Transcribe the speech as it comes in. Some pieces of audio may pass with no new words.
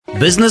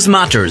Business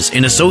Matters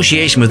in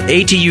association with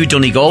ATU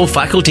Donegal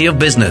Faculty of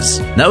Business.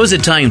 Now is the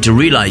time to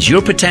realise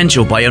your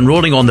potential by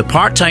enrolling on the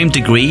part-time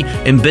degree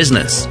in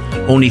business.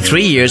 Only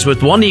 3 years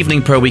with 1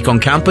 evening per week on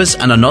campus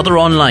and another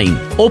online.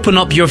 Open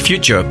up your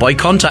future by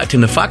contacting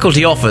the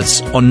faculty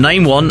office on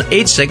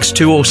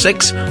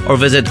 9186206 or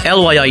visit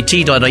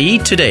lyit.ie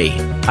today.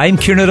 I'm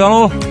Kieran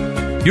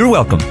O'Donnell. You're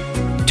welcome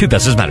to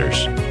Business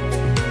Matters.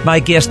 My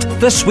guest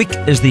this week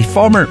is the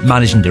former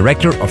Managing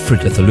Director of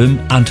Fruit of the Loom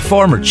and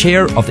former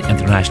Chair of the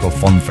International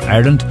Fund for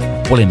Ireland,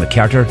 Willie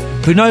McCarter,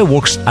 who now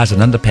works as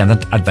an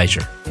independent advisor.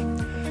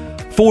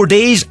 4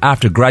 days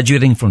after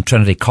graduating from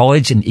Trinity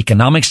College in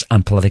Economics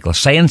and Political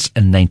Science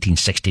in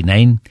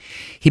 1969,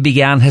 he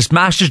began his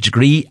master's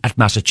degree at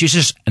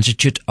Massachusetts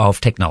Institute of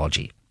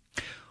Technology.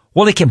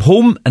 Willie came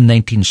home in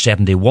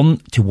 1971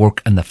 to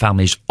work in the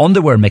family's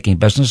underwear-making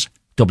business,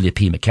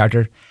 W.P.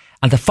 McCarter,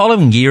 and the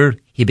following year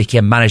he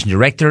became managing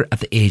director at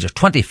the age of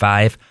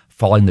 25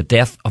 following the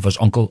death of his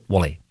uncle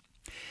Willie.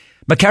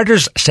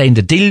 McCarter's signed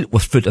a deal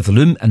with Fruit of the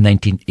Loom in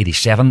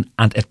 1987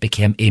 and it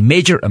became a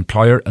major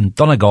employer in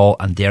Donegal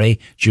and Derry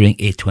during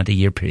a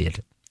 20-year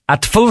period.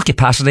 At full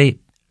capacity,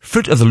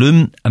 Fruit of the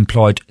Loom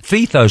employed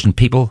 3,000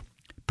 people,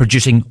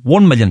 producing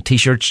 1 million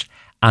t-shirts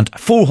and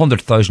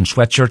 400,000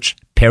 sweatshirts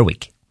per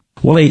week.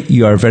 Willie,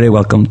 you are very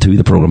welcome to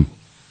the programme.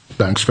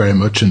 Thanks very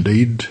much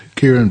indeed,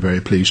 Kieran. Very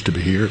pleased to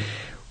be here.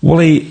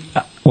 Willie,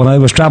 when I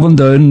was travelling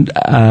down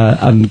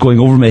and going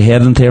over my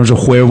head in terms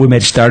of where we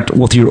might start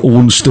with your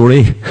own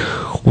story,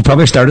 we'll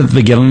probably start at the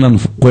beginning and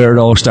where it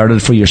all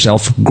started for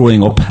yourself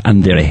growing up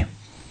in Derry.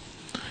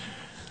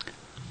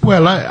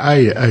 Well,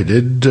 I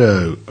did.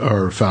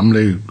 Our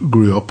family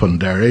grew up in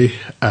Derry,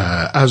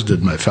 as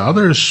did my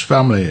father's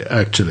family,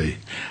 actually.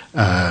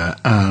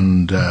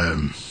 And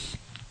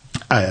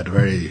I had a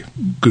very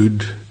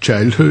good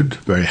childhood,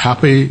 very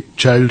happy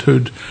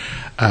childhood.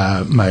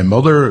 My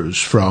mother is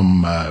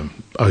from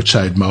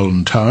outside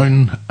Mullen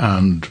Town,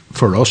 and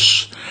for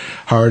us,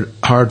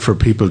 hard for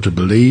people to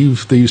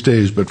believe these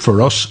days, but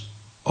for us,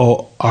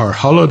 our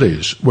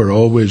holidays were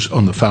always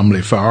on the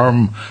family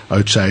farm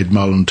outside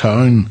Mullen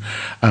Town,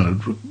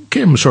 and it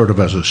came sort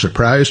of as a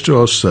surprise to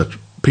us that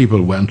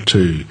people went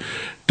to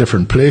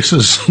different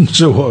places and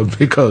so on,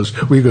 because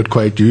we got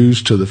quite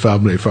used to the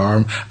family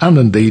farm. And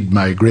indeed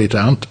my great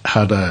aunt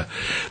had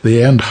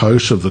the end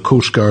house of the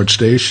Coast Guard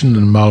station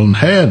in Mullen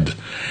Head,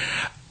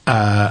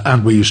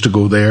 and we used to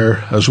go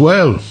there as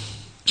well.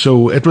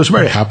 So it was a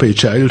very happy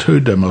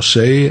childhood, I must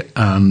say.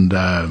 And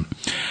I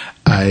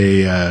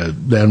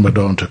then went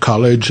on to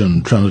college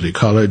in Trinity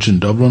College in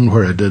Dublin,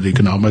 where I did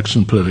economics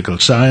and political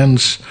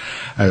science.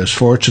 I was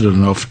fortunate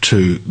enough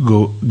to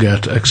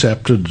get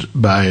accepted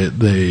by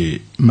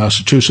the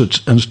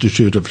Massachusetts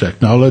Institute of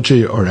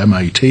Technology, or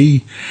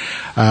MIT,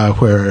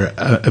 where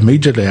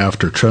immediately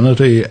after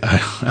Trinity,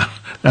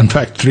 in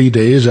fact 3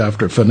 days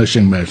after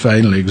finishing my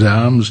final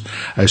exams,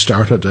 I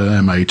started at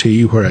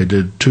MIT, where I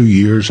did 2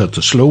 years at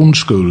the Sloan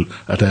School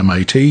at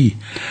MIT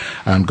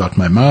and got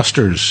my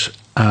master's.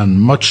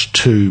 And much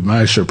to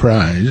my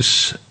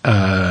surprise,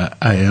 I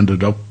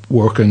ended up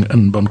working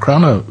in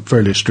Buncrana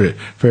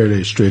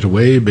fairly straight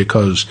away,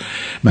 because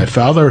my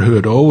father, who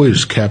had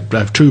always kept, I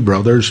have 2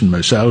 brothers and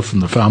myself in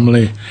the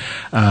family,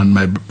 and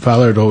my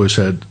father had always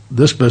said,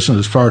 this business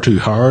is far too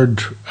hard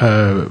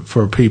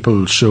for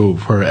people, so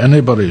for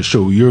anybody,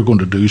 so you're going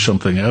to do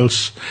something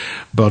else.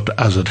 But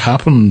as it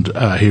happened,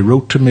 he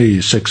wrote to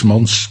me 6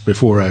 months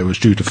before I was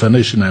due to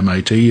finish in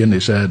MIT, and he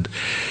said,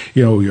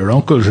 you know, your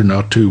uncles are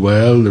not too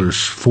well,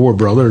 there's 4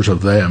 brothers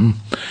of them.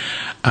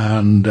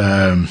 And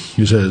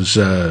he says,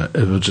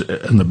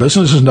 and the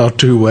business is not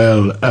too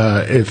well,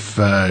 if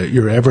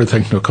you're ever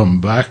thinking of coming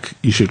back,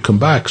 you should come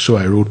back. So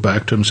I wrote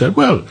back to him and said,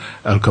 well,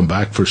 I'll come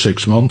back for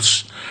 6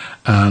 months,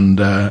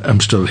 and I'm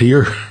still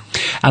here.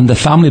 And the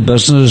family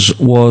business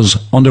was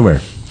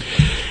underwear?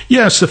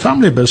 Yes, the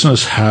family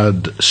business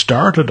had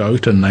started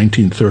out in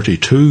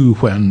 1932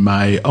 when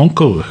my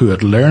uncle, who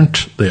had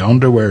learnt the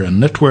underwear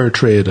and knitwear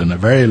trade in a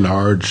very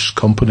large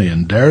company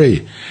in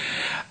Derry,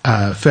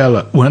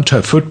 went to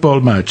a football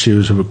match. He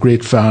was a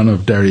great fan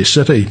of Derry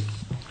City,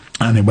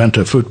 and he went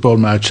to a football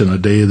match on a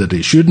day that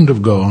he shouldn't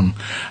have gone,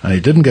 and he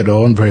didn't get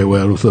on very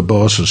well with the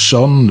boss's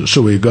son,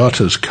 so he got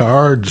his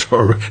cards,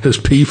 or his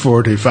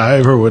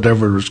P45 or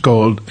whatever it was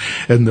called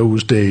in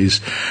those days,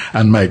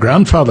 and my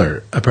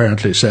grandfather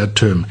apparently said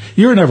to him,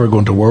 you're never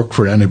going to work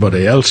for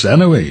anybody else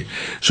anyway,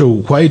 so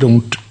why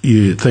don't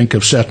you think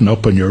of setting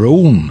up on your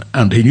own?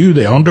 And he knew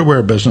the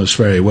underwear business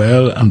very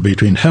well, and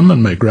between him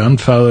and my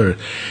grandfather,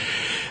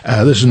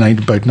 this is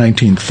about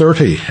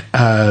 1930,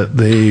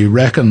 they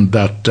reckoned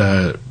that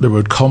there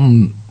would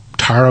come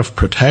tariff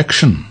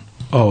protection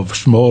of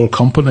small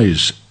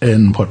companies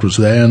in what was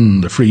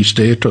then the Free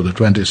State, or the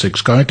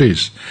 26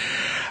 counties.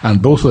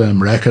 And both of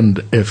them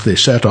reckoned if they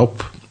set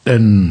up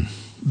in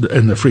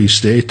the Free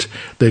State,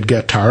 they'd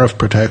get tariff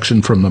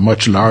protection from the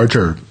much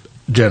larger,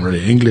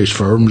 generally English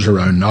firms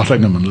around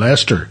Nottingham and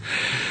Leicester.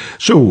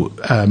 So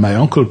my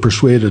uncle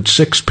persuaded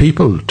 6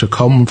 people to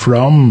come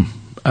from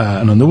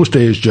and in those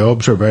days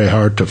jobs were very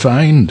hard to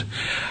find.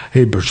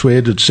 He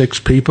persuaded 6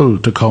 people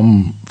to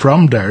come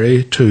from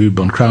Derry to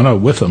Buncrana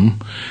with him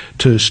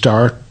to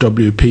start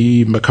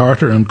WP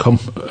McCarter and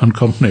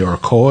Company, or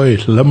COY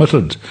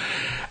Limited.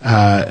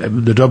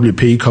 The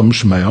WP comes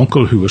from my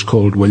uncle, who was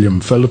called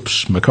William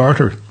Phillips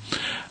McCarter.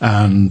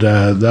 And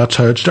that's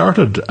how it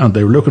started. And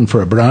they were looking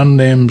for a brand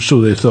name,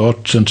 so they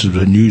thought, since it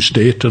was a new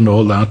state and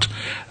all that,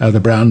 the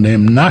brand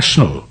name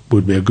National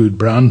would be a good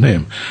brand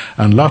name.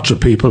 And lots of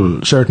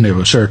people, certainly of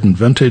a certain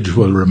vintage,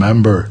 will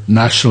remember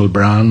National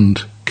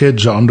brand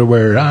kids'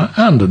 underwear,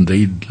 and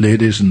indeed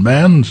ladies' and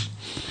men's.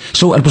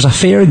 So it was a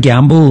fair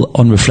gamble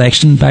on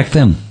reflection back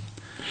then?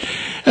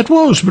 It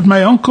was, but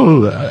my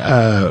uncle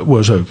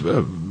was a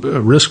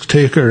risk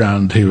taker,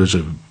 and he was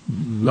an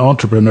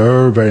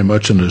entrepreneur very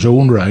much in his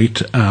own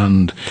right,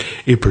 and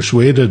he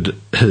persuaded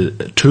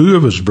 2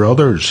 of his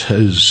brothers,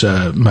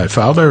 my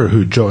father,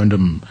 who joined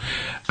him,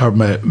 or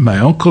my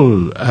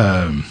uncle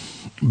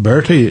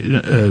Bertie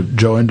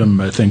joined him,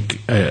 I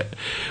think,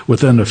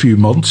 within a few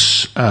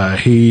months.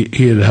 He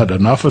had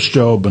an office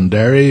job in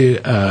Derry,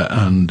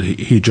 and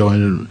he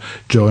joined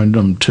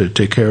him to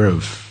take care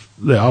of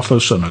the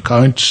office and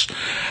accounts.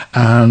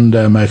 And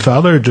my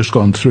father had just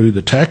gone through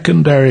the tech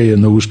in Derry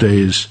in those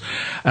days,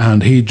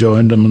 and he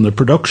joined him on the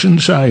production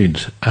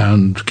side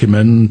and came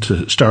in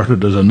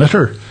started as a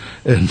knitter.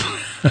 And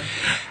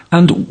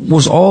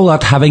was all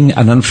that having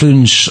an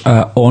influence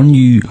on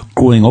you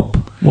growing up,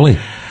 Willie?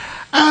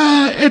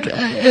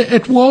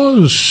 It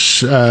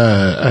was,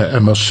 I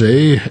must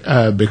say,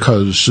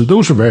 because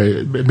those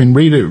were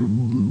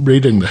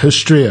reading the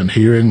history and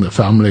hearing the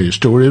family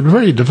story, it was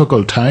very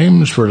difficult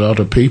times for a lot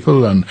of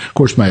people. And of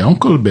course my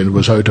uncle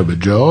was out of a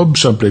job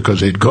simply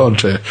because he'd gone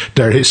to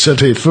Derry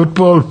City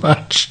football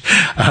match,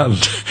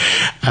 and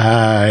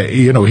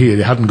he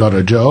hadn't got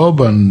a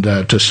job, and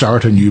to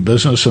start a new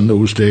business in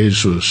those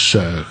days was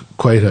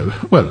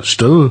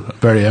still a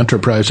very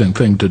enterprising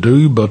thing to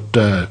do. But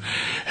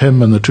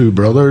him and the 2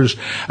 brothers,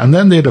 and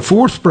then they had a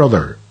 4th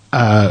brother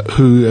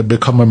who had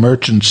become a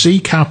merchant sea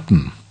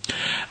captain,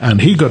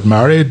 and he got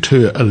married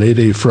to a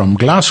lady from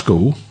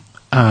Glasgow,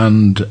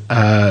 and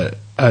I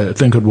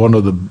think had one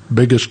of the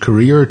biggest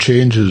career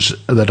changes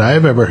that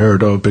I've ever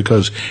heard of,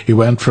 because he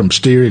went from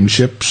steering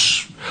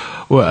ships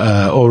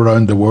all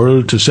around the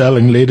world to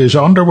selling ladies'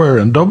 underwear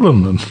in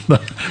Dublin, and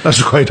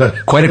that's quite a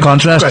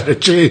contrast, quite a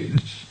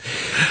change.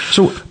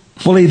 So,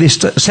 Willie, they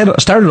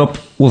started up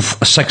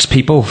with 6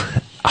 people.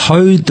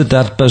 How did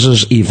that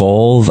business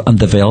evolve and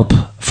develop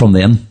from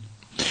then?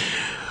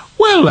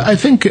 Well, I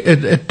think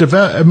it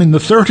developed. I mean, the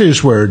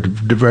 30s were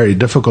a very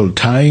difficult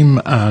time,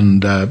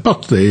 and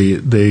but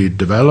they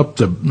developed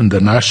the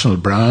national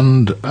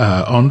brand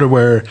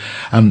underwear,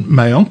 and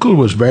my uncle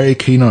was very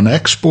keen on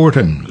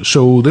exporting,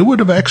 so they would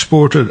have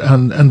exported,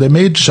 and they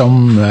made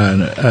some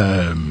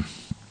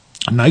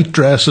night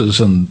dresses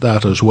and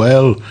that as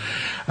well.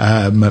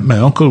 My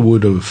uncle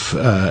would have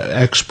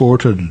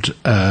exported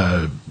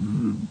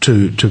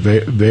to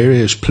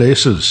various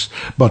places,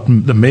 but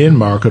the main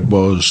market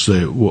was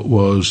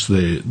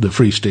the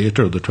Free State,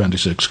 or the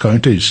 26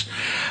 counties,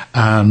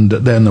 and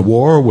then the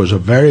war was a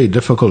very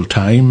difficult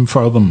time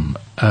for them.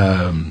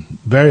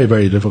 Very,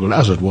 very difficult,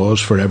 as it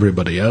was for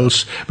everybody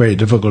else. Very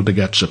difficult to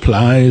get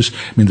supplies.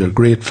 I mean, there's a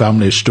great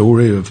family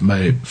story of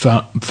my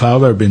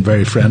father being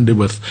very friendly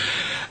with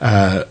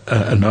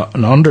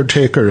an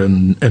undertaker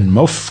in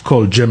Muff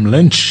called Jim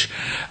Lynch,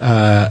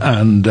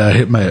 and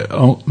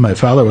my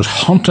father was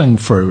hunting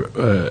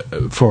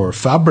for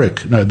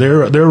fabric. Now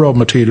their raw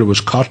material was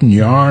cotton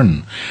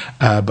yarn,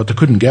 but they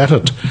couldn't get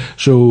it.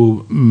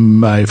 So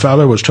my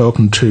father was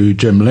talking to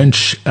Jim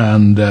Lynch,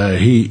 and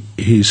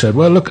he said,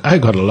 "Well, look, I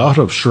got a lot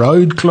of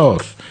shroud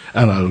cloth,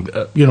 and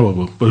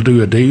we'll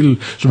do a deal."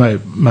 So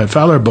my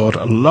father bought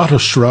a lot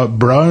of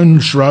brown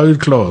shroud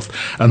cloth,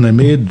 and they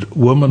made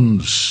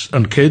women's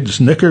and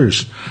kids'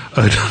 knickers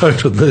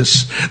out of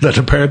this that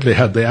apparently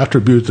had the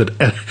attribute that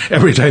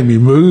every time you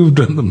moved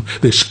in them,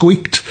 they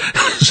squeaked.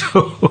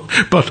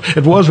 But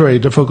it was very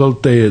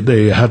difficult.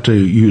 They had to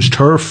use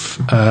turf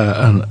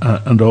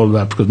and all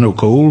that because no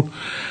coal.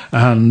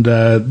 And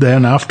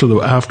then after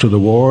the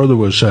war, there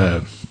was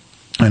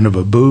kind of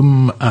a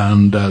boom,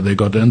 and they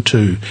got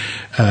into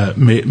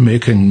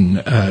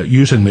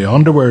using the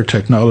underwear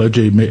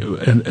technology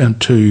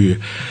into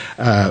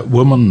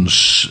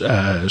women's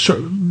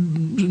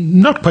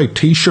not quite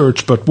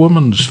t-shirts, but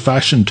women's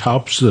fashion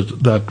tops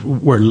that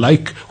were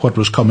like what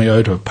was coming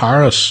out of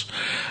Paris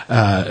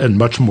in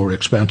much more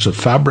expensive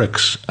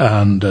fabrics,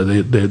 and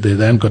they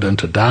then got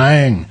into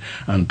dyeing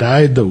and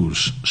dyed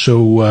those.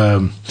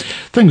 So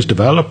things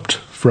developed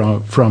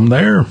from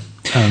there.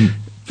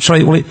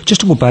 Sorry, Willie,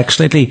 just to go back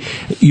slightly,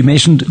 you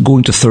mentioned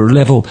going to 3rd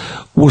level.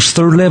 Was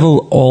 3rd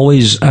level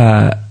always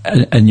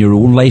in your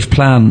own life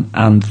plan?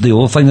 And the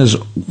other thing is,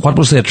 what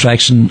was the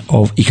attraction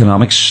of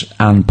economics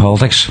and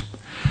politics?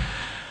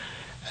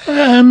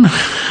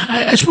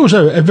 I suppose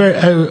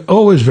I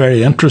always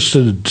very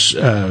interested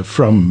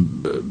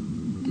from,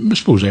 I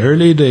suppose,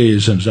 early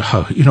days, and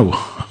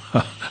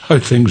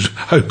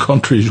how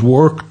countries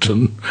worked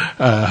and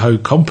how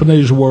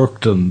companies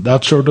worked and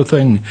that sort of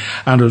thing.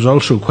 And I was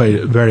also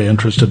very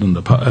interested in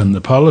the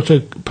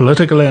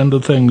political end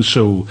of things.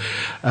 So,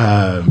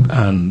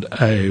 and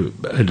I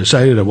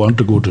decided I wanted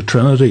to go to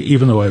Trinity,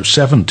 even though I was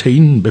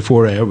 17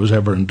 before I was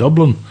ever in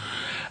Dublin.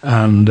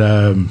 And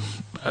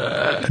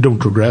I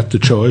don't regret the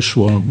choice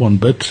one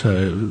bit.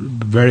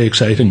 Very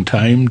exciting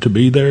time to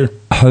be there.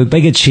 How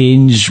big a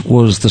change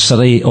was the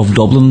city of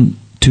Dublin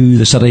to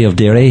the city of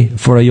Derry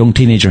for a young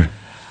teenager?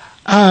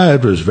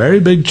 It was very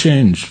big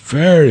change,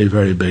 very,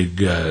 very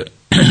big.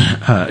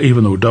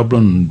 Even though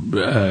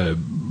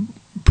Dublin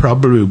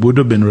probably would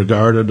have been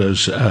regarded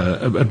as,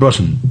 it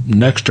wasn't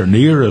next or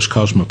near as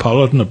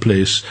cosmopolitan a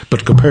place,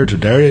 but compared to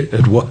Derry,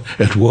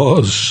 it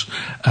was.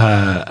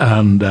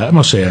 And I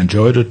must say I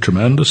enjoyed it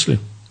tremendously.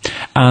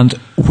 And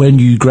when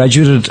you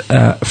graduated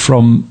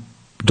from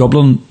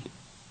Dublin,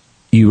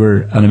 you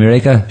were in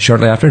America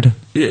shortly after?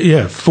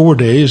 Yeah, 4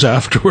 days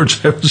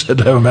afterwards I was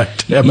at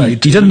MIT. You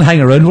didn't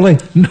hang around, Willie?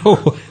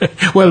 No.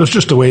 Well, it's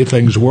just the way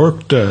things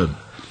worked.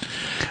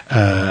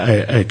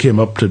 I came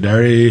up to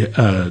Derry,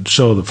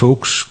 saw the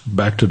folks,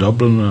 back to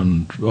Dublin,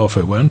 and off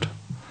I went.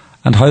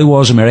 And how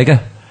was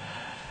America?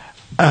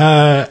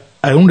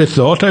 I only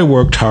thought I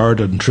worked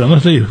hard in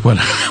Trinity. When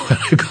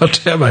I got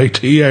to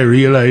MIT, I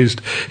realised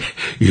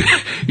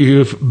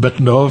you've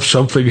bitten off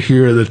something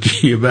here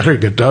that you better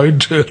get down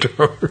to it.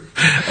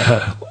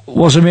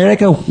 Was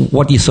America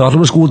what you thought it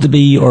was going to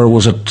be, or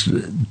was it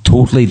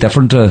totally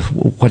different to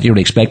what you were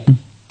expecting?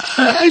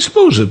 I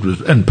suppose it was,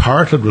 in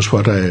part,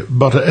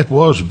 but it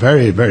was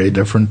very, very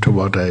different to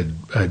what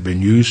I'd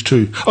been used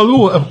to.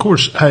 Although, of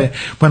course,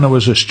 when I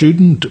was a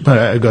student,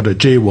 I got a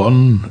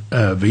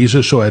J1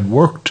 visa, so I'd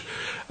worked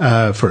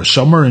for a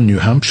summer in New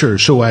Hampshire,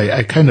 so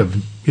I kind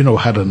of,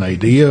 had an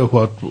idea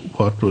what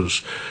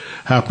was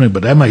happening.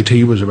 But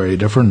MIT was a very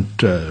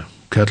different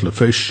kettle of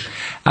fish.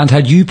 And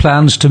had you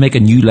plans to make a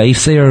new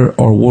life there,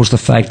 or was the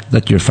fact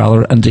that your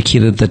father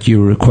indicated that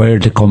you were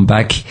required to come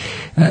back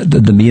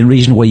the main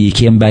reason why you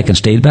came back and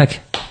stayed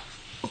back?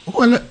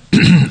 Well,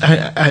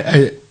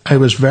 I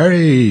was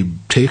very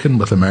taken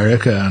with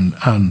America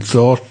and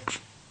thought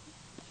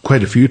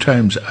quite a few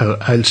times,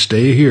 I'll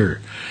stay here.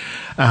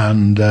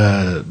 And,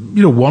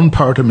 one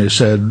part of me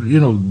said,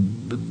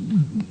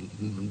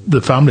 the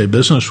family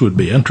business would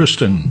be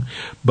interesting,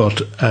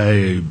 but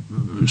I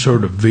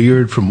sort of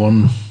veered from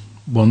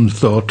one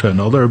thought to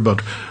another.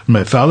 But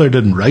my father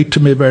didn't write to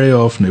me very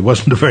often. He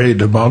wasn't a very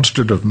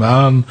demonstrative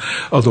man,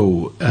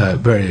 although a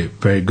very,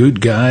 very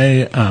good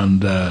guy.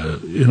 And,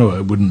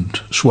 I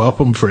wouldn't swap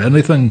him for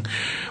anything,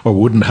 or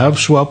wouldn't have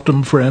swapped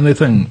him for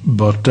anything.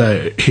 But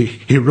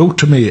he wrote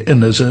to me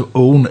in his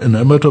own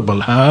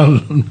inimitable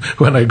hand.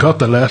 When I got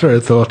the letter, I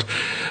thought,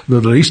 the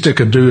least I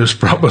can do is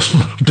promise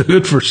I'll do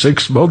it for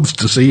 6 months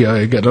to see how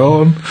I get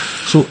on.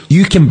 So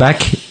you came back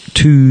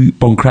to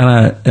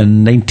Buncrana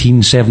in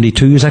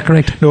 1972, is that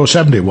correct? No,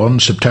 71,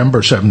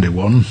 September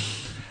 71.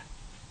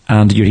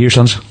 And you're here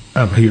since?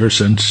 I'm here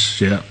since,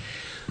 yeah.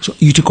 So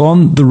you took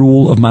on the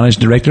role of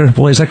managing director,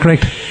 well, is that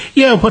correct?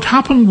 Yeah, what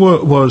happened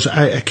was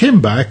I came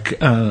back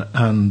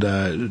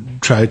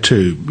and tried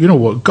to,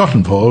 got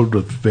involved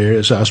with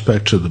various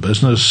aspects of the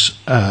business,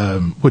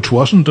 which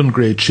wasn't in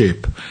great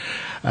shape.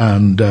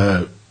 And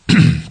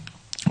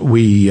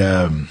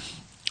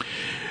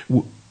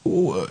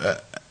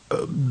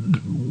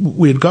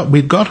we'd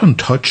got in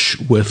touch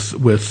with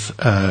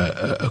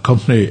a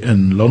company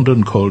in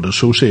London called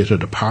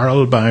Associated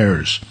Apparel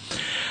Buyers,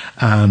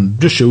 and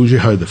just shows you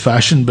how the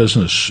fashion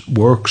business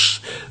works.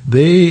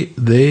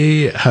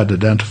 They had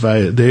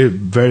identified, they had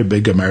very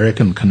big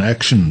American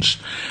connections,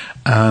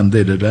 and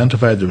they'd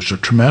identified there was a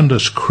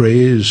tremendous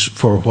craze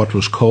for what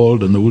was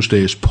called in those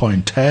days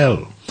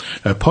pointel.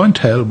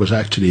 Pointel was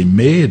actually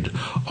made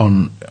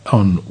on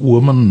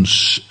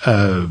women's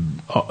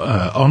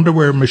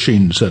underwear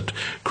machines that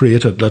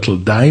created little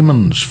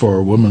diamonds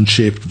for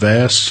women-shaped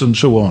vests and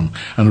so on.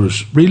 And it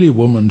was really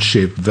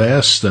women-shaped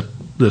vests that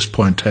this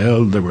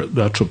pointel,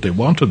 that's what they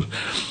wanted.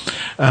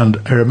 And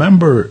I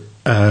remember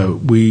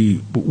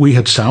we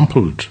had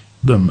sampled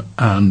them,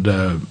 and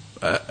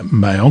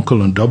my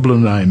uncle in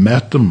Dublin and I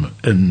met them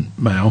in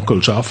my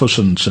uncle's office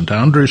in St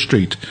Andrew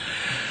Street,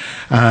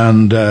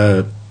 and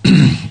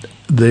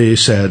they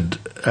said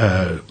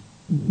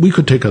we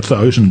could take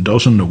 1,000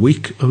 dozen a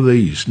week of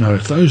these. Now,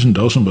 1,000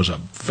 dozen was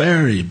a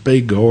very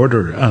big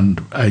order,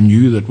 and I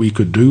knew that we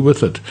could do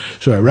with it.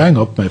 So I rang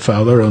up my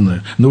father, and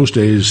in those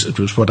days it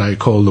was what I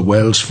call the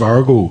Wells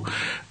Fargo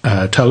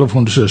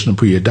telephone system,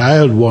 where you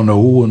dialed 10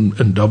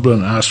 in Dublin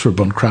and asked for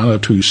Buncrana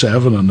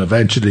 27, and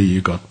eventually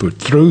you got put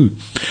through.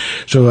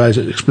 So I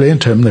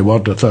explained to him they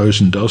wanted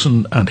 1,000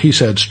 dozen, and he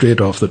said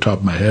straight off the top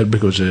of my head,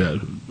 because a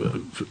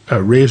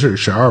razor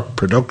sharp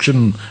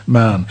production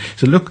man, he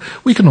said, look,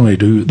 we can only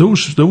do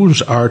those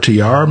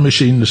RTR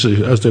machines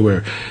as they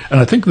were, and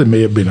I think there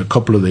may have been a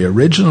couple of the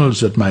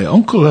originals that my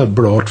uncle had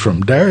brought from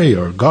Derry,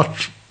 or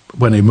got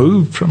when he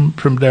moved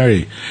from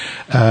Derry.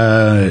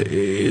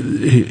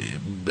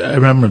 I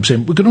remember him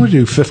saying, we can only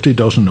do 50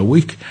 dozen a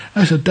week.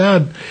 I said,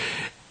 Dad,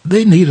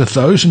 they need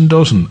 1,000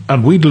 dozen,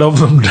 and we'd love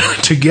them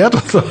to get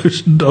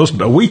 1,000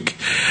 dozen a week.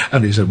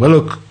 And he said, well,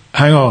 look,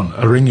 hang on,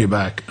 I'll ring you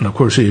back. And of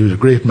course, he was a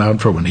great man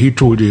for when he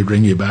told you he'd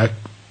ring you back.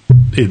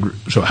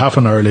 So half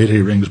an hour later,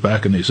 he rings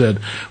back and he said,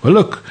 well,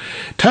 look,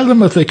 tell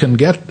them if they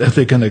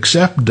can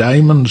accept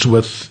diamonds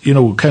with,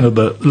 kind of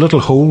the little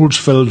holes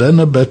filled in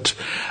a bit,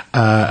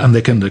 and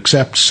they can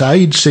accept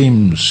side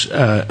seams,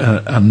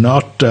 and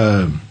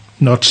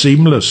not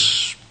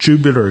seamless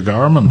tubular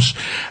garments.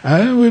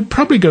 We'd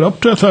probably get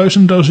up to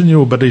 1,000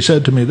 dozen, but he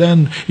said to me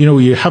then,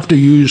 you have to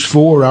use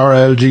 4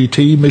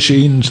 RLGT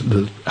machines.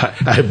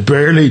 I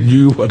barely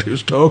knew what he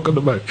was talking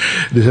about.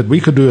 They said, we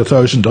could do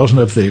 1,000 dozen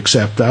if they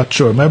accept that.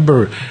 So I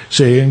remember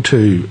saying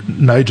to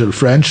Nigel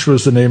French,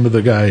 was the name of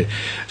the guy,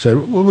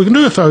 said, well, we can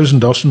do 1,000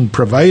 dozen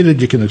provided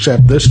you can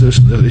accept this. He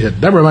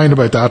said, never mind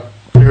about that,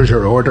 here's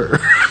your order.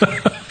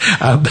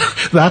 And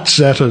that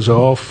set us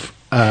off.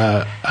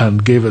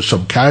 And gave us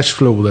some cash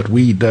flow that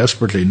we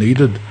desperately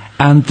needed.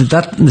 And did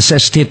that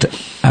necessitate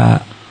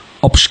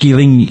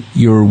upscaling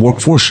your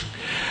workforce?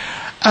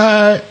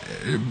 No,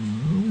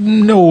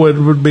 it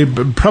would be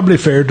probably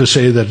fair to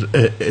say that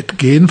it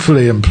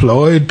gainfully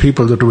employed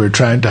people that we were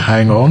trying to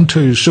hang on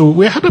to. So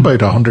we had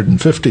about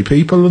 150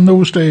 people in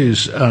those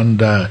days,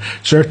 and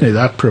certainly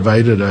that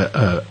provided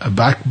a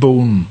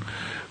backbone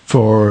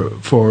for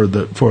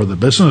the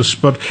business,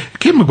 but it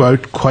came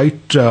about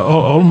quite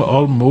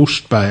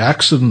almost by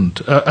accident,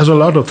 as a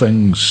lot of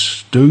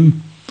things do.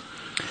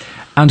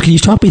 And can you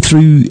talk me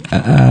through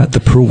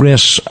the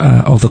progress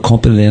of the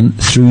company then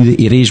through the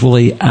 80s,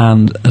 Willie,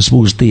 and I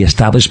suppose the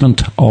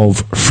establishment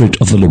of Fruit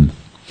of the Loom?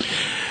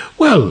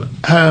 Well,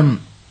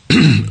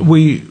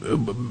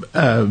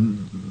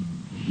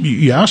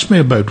 you asked me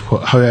about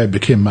how I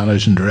became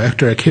managing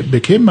director. I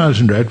became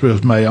managing director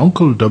because my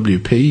uncle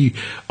WP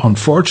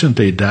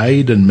unfortunately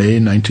died in May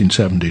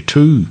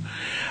 1972,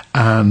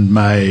 and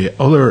my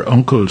other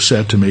uncle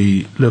said to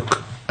me,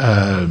 look,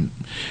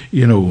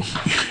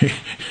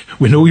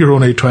 we know you're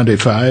only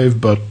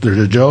 25, but there's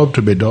a job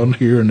to be done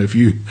here, and if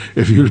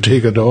you'll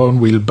take it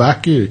on, we'll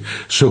back you.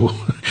 So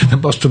there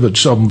must have been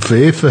some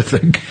faith, I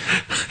think.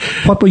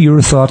 What were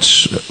your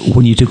thoughts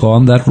when you took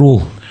on that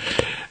role?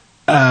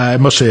 I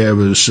must say I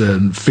was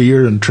in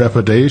fear and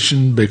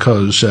trepidation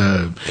because,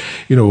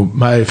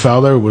 my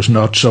father was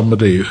not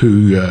somebody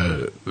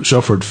who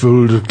suffered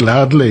fools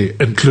gladly,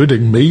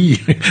 including me.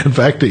 In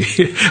fact,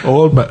 in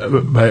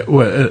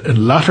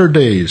latter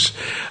days,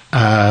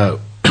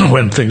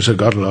 when things had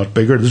got a lot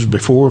bigger, this was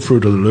before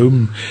Fruit of the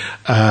Loom,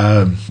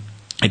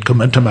 he'd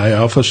come into my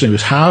office, and he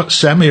was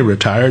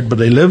semi-retired, but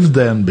he lived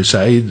then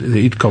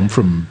he'd come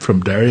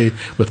from Derry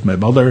with my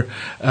mother,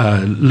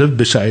 lived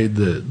beside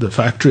the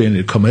factory, and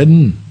he'd come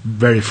in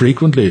very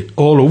frequently,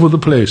 all over the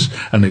place,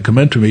 and he'd come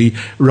in to me,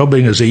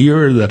 rubbing his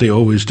ear, that he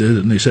always did,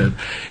 and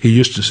he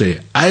used to say,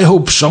 I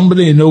hope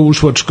somebody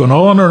knows what's going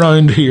on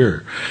around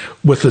here,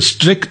 with a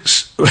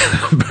strict,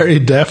 very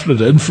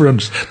definite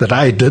inference that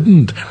I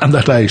didn't, and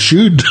that I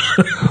should.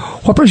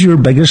 What was your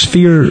biggest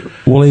fear,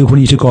 Willie,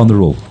 when you took on the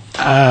role?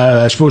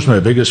 I suppose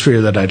my biggest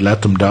fear that I'd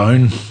let them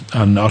down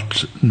and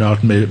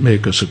not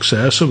make a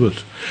success of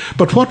it.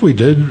 But what we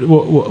did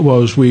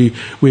was we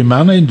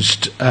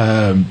managed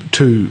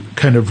to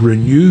kind of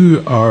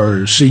renew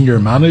our senior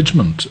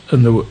management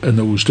in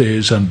those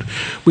days, and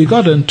we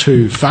got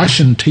into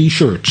fashion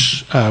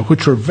T-shirts,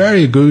 which were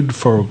very good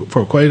for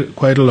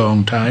quite a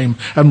long time,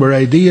 and were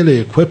ideally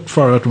equipped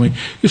for it. And we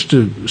used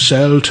to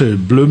sell to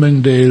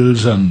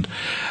Bloomingdale's and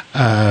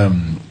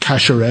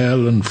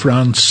Cacharel in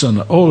France and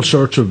all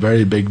sorts of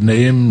very big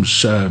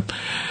names, then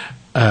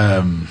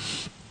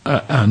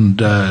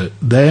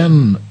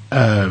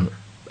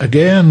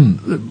again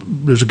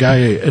there's a guy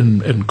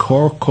in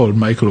Cork called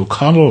Michael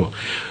O'Connell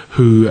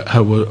who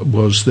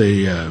was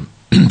the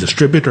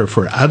distributor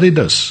for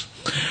Adidas,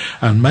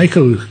 and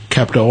Michael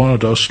kept on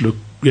at us, look,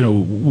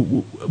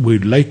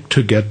 we'd like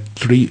to get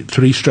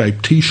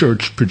three-stripe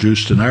T-shirts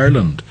produced in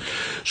Ireland.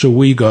 So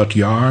we got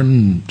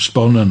yarn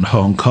spun in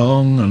Hong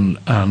Kong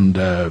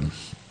and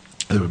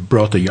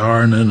brought the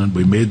yarn in, and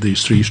we made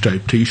these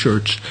three-stripe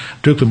T-shirts,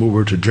 took them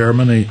over to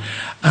Germany,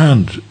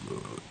 and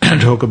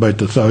talk about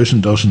the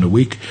 1,000 dozen a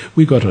week.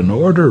 We got an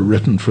order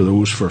written for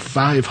those for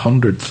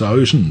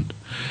 500,000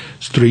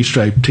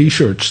 three-stripe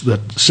T-shirts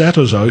that set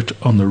us out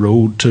on the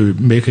road to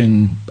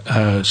making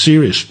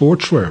serious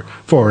sportswear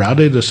for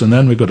Adidas, and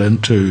then we got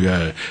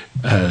into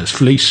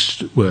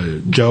fleece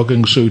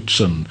jogging suits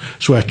and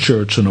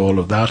sweatshirts and all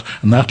of that,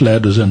 and that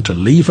led us into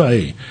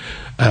Levi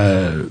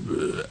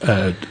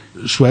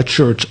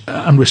sweatshirts,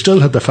 and we still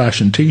had the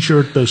fashion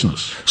T-shirt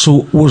business.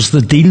 So was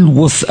the deal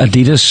with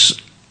Adidas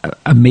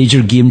a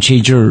major game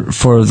changer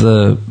for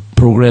the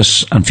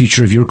progress and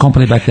future of your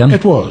company back then?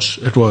 It was.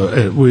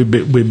 We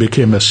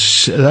became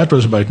that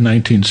was about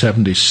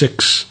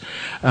 1976,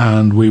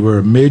 and we were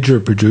a major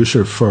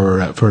producer for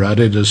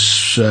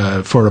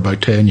Adidas for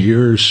about 10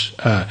 years.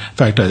 In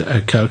fact,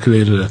 I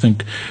calculated, I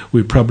think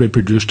we probably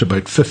produced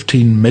about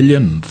 15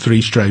 million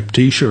three-stripe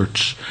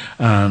T-shirts,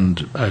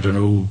 and I don't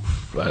know,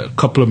 a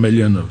couple of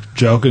million of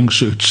jogging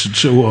suits and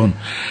so on.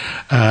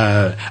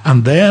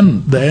 And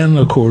then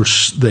of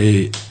course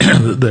the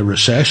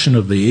recession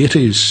of the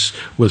 80s,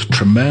 with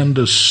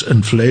tremendous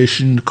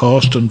inflation,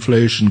 cost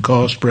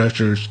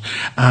pressures,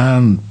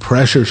 and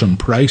pressures on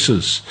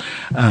prices,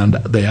 and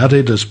the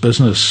Adidas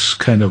business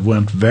kind of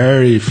went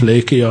very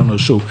flaky on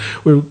us. So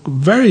we're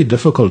very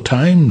difficult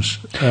times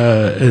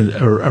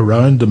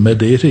around the mid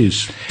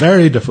 80s.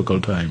 Very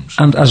difficult times.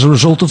 And as a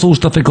result of those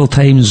difficult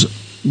times,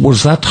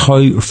 was that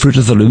how Fruit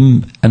of the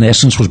Loom, in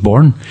essence, was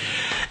born?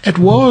 It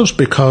was,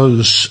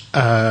 because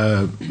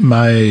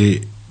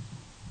my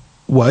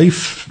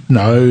wife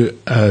now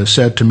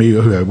said to me,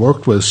 who I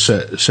worked with,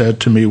 said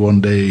to me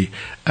one day,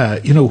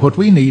 what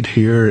we need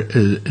here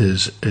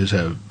is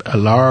a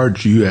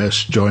large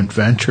US joint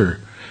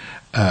venture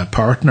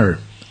partner.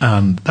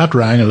 And that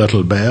rang a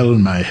little bell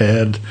in my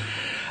head.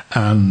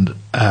 And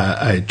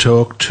I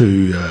talked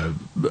to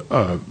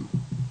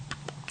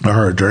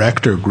our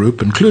director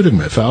group, including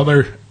my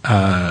father,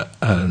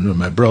 and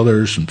my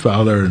brothers and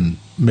father and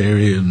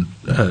Mary and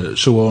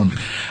so on,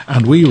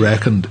 and we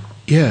reckoned,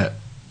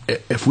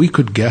 if we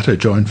could get a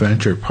joint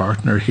venture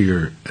partner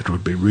here, it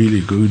would be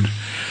really good.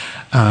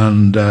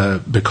 And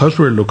because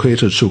we're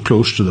located so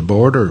close to the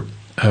border,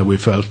 we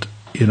felt,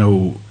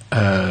 it'll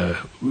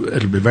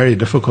be very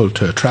difficult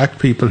to attract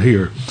people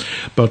here.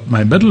 But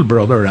my middle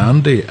brother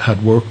Andy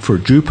had worked for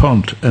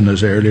DuPont in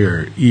his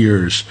earlier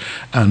years,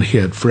 and he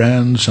had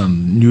friends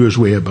and knew his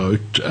way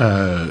about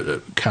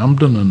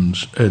Camden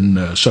in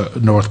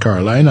North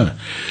Carolina.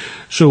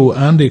 So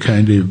Andy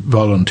kindly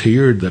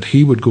volunteered that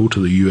he would go to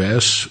the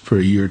US for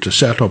a year to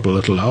set up a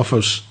little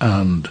office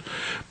and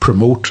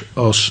promote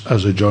us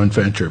as a joint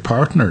venture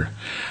partner.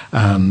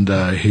 And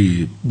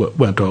he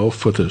went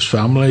off with his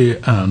family,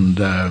 and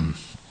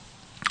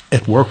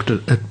it worked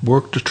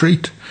a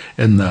treat,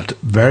 in that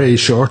very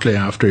shortly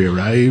after he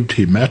arrived,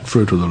 he met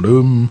Fruit of the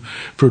Loom.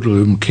 Fruit of the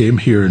Loom came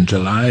here in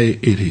July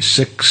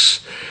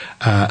 86.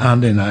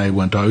 Andy and I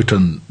went out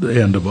on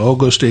the end of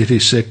August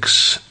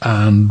 86,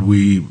 and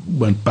we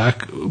went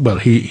back. Well,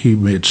 he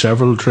made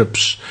several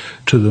trips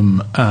to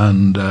them,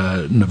 and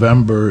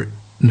November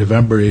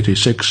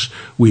 86,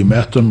 we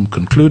met them,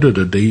 concluded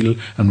a deal,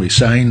 and we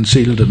signed,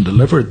 sealed and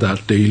delivered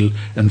that deal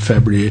in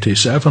February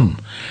 87.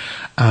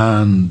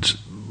 And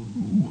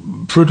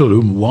Fruit of the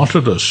Loom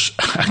wanted us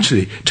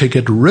actually to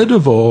get rid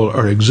of all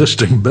our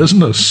existing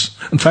business.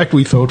 In fact,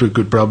 we thought we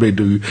could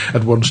probably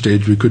at one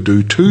stage we could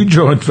do 2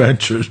 joint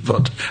ventures,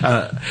 but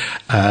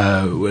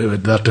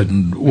that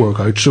didn't work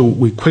out. So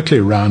we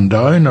quickly ran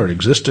down our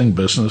existing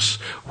business,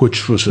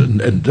 which was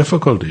in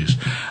difficulties,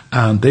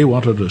 and they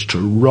wanted us to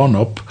run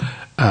up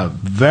a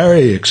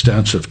very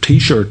extensive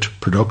T-shirt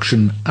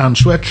production and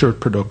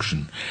sweatshirt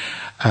production.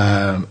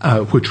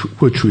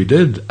 Which we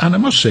did, and I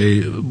must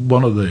say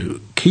one of the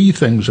key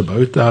things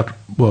about that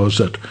was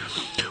that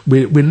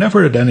we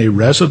never had any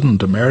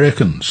resident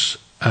Americans.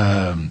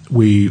 The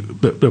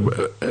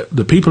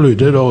people who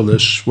did all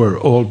this were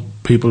all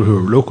people who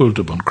were local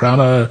to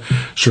Buncrana,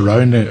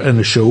 surrounding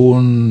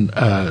Inishowen,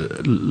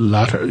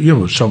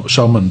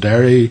 some in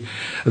Derry,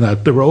 and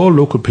that they were all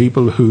local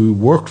people who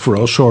worked for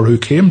us or who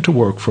came to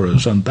work for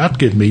us, and that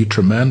gave me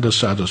tremendous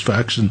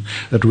satisfaction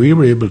that we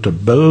were able to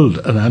build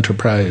an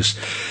enterprise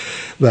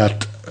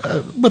that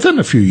within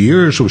a few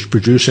years was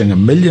producing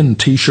 1 million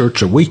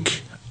T-shirts a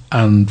week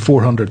and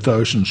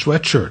 400,000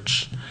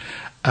 sweatshirts.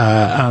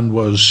 And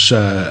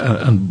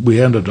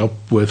we ended up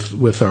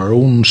with our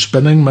own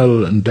spinning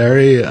mill in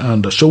Derry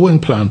and a sewing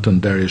plant in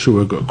Derry. So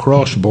we got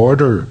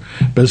cross-border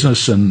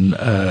business in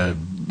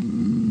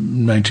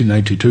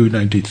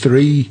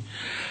 1992-93,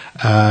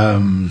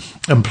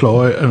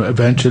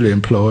 eventually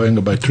employing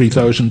about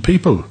 3,000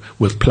 people,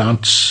 with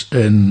plants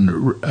in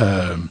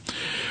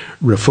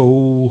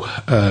Rafo,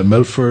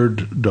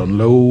 Milford,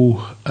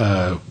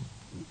 Dunlow,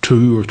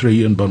 2 or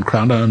 3 in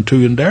Buncrana and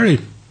 2 in Derry,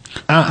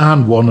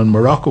 and 1 in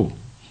Morocco.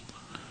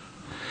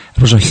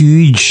 It was a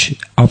huge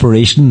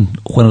operation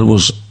when it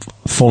was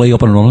fully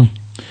up and running.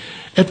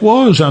 It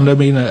was, and I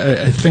mean,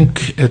 I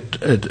think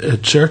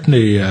it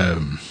certainly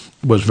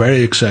was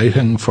very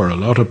exciting for a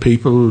lot of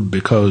people,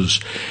 because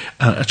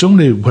it's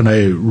only when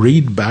I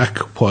read back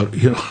what,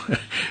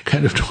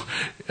 kind of,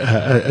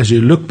 as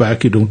you look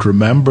back, you don't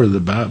remember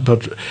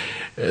but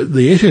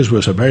the 80s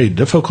was a very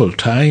difficult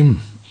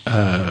time.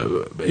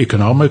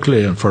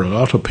 Economically, and for a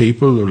lot of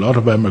people, a lot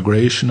of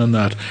emigration and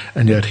that,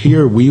 and yet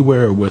here we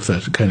were with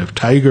a kind of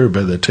tiger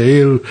by the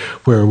tail,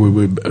 where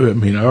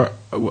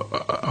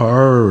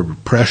our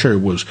pressure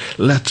was,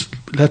 let's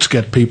let's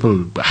get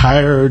people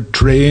hired,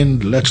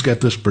 trained, let's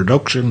get this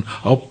production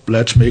up,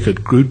 let's make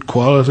it good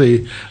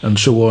quality, and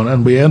so on.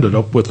 And we ended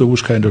up with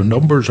those kind of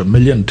numbers: 1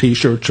 million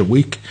T-shirts a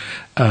week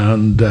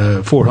and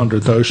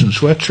 400,000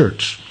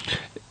 sweatshirts.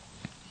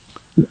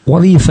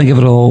 What do you think of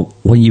it all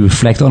when you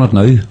reflect on it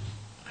now?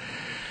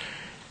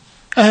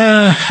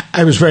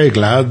 I was very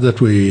glad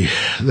that we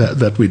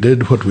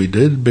did what we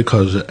did,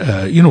 because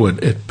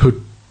it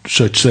put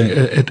such thing.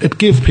 It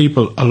gave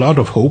people a lot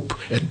of hope.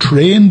 It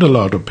trained a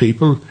lot of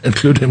people,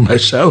 including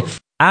myself.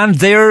 And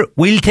there,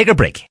 we'll take a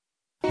break.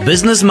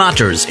 Business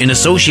Matters, in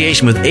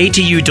association with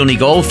ATU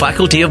Donegal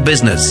Faculty of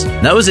Business.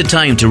 Now is the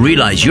time to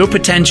realise your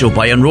potential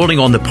by enrolling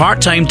on the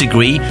part-time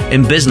degree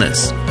in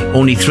business.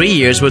 Only 3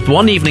 years with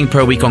 1 evening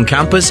per week on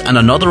campus and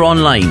another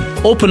online.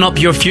 Open up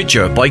your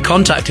future by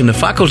contacting the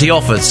faculty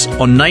office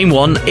on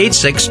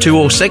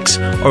 9186206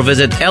 or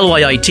visit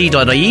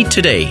lyit.ie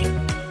today.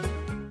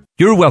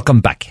 You're welcome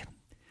back.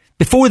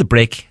 Before the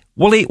break,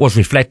 Willie was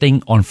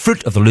reflecting on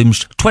Fruit of the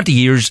Loom's 20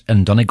 years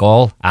in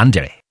Donegal and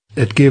Derry.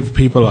 It gave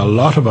people a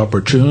lot of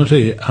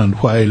opportunity, and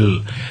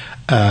while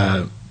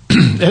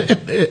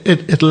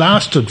it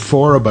lasted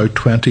for about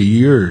 20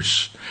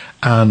 years,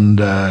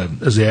 and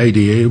as the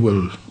IDA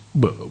will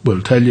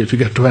tell you, if you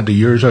get 20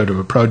 years out of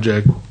a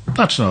project,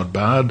 that's not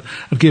bad.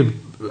 It gave,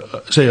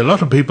 say, a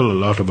lot of people a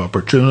lot of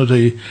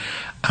opportunity,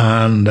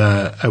 and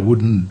I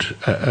wouldn't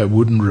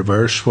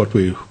reverse what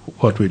we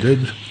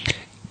did.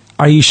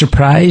 Are you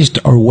surprised,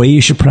 or were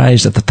you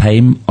surprised at the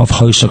time of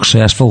how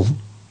successful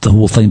the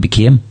whole thing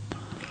became?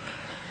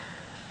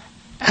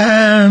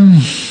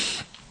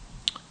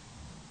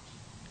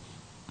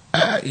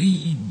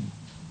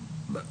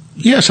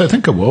 Yes, I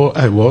think I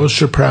was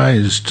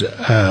surprised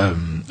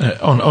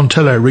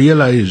until I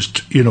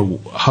realised,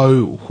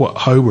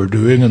 how we're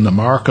doing in the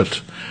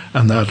market,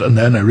 and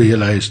then I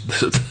realised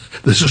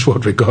this is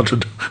what we've got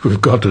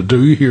to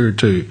do here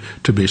to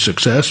be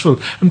successful.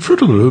 And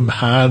Fruit of the Loom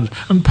had,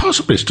 and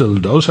possibly still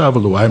does have,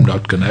 although I'm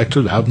not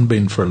connected, haven't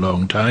been for a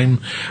long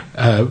time.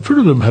 Fruit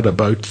of the Loom had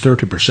about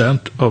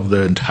 30% of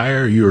the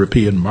entire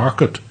European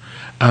market,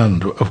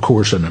 and of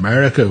course in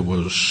America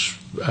was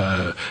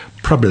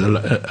probably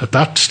at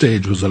that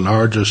stage was the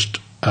largest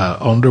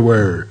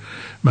underwear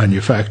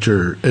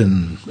manufacturer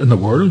in the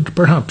world,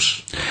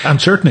 perhaps.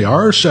 And certainly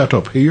our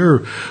setup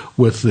here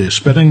with the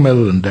spinning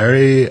mill in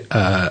Derry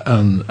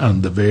and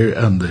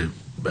the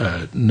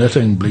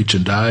knitting, bleach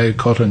and dye,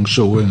 cutting,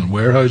 sewing and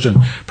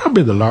warehousing,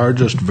 probably the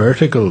largest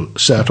vertical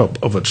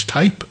setup of its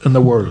type in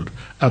the world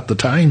at the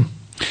time.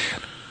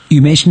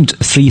 You mentioned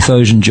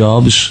 3,000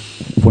 jobs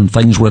when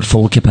things were at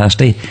full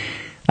capacity.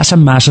 That's a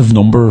massive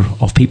number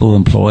of people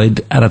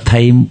employed at a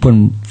time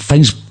when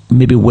things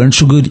maybe weren't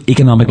so good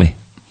economically.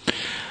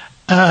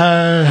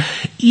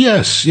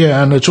 Yes,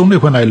 yeah, and it's only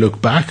when I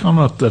look back on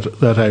it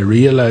that I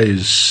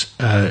realise,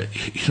 I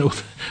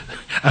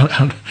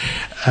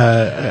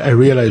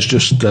realise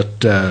just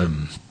that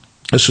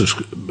this is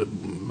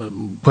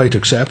quite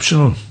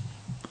exceptional,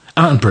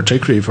 and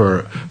particularly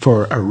for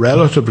a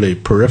relatively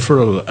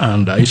peripheral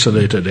and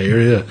isolated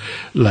area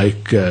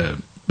like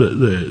the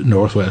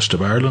northwest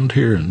of Ireland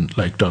here, and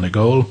like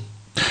Donegal.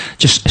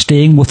 Just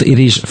staying with the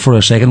 80s for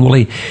a second,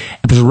 Willie,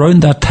 it was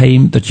around that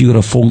time that you got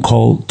a phone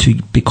call to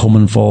become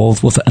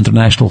involved with the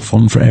International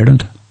Fund for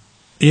Ireland.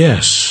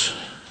 Yes,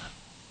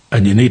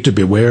 and you need to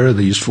be aware of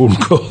these phone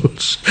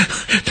calls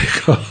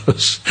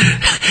because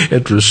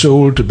it was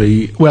sold to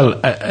be, well,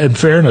 in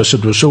fairness,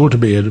 it was sold to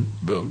be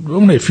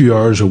only a few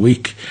hours a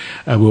week.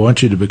 We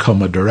want you to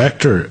become a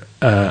director,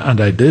 and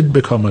I did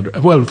become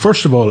well,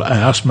 first of all, I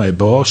asked my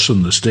boss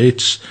in the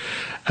States.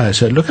 I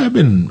said, look, I've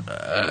been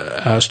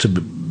asked to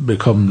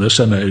become this,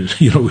 and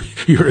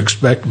you're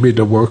expecting me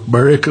to work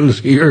miracles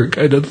here,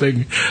 kind of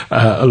thing,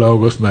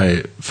 along with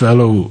my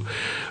fellow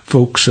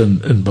folks in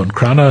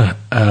Buncrana.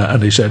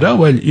 And he said, oh,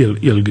 well,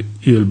 you'll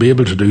be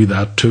able to do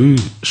that too.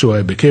 So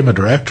I became a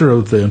director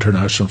of the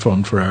International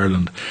Fund for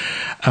Ireland.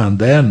 And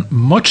then,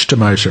 much to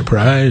my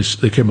surprise,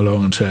 they came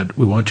along and said,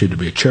 we want you to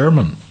be a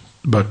chairman,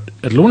 but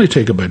it'll only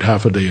take about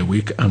half a day a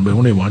week, and we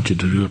only want you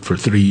to do it for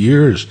 3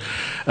 years.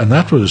 And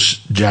that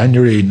was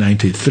January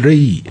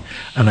 93,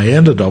 and I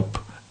ended up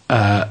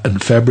in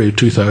February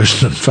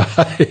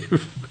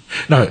 2005.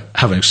 Now,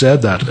 having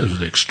said that, it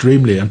was an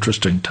extremely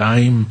interesting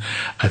time.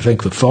 I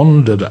think the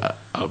fund did a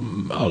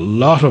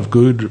lot of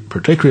good,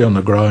 particularly on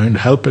the ground,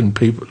 helping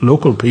people,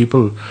 local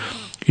people,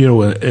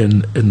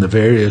 in the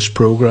various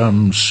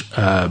programmes,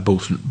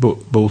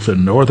 both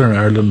in Northern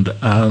Ireland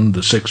and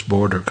the 6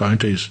 border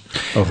counties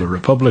of the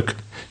Republic.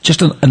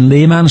 Just in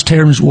layman's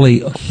terms,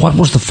 Willie, what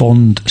was the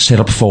fund set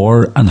up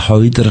for, and how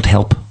did it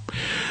help?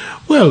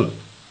 Well,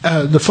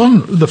 the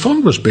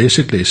fund was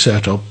basically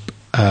set up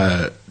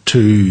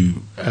to,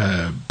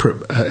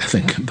 I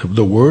think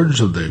the words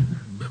of the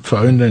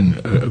founding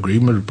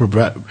agreement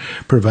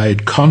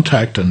provide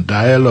contact and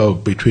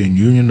dialogue between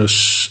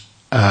unionists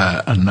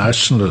and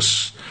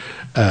nationalists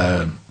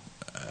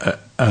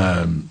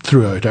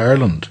throughout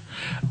Ireland.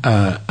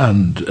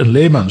 And in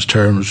layman's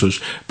terms was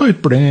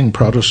about bringing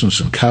Protestants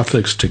and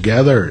Catholics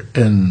together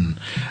in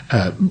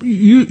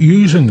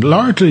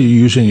largely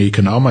using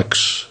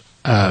economics,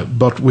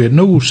 but we had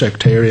no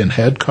sectarian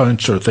head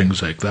counts or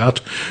things like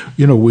that.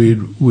 We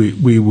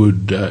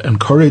would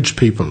encourage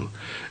people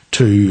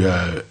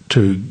to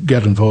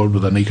get involved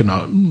with an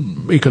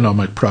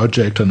economic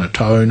project in a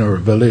town or a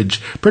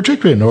village,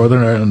 particularly in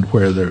Northern Ireland,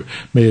 where there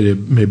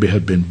maybe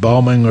had been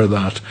bombing or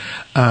that,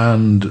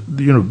 and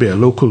be a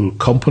local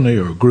company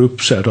or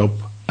group set up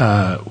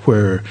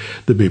where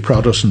there'd be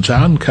Protestants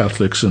and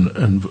Catholics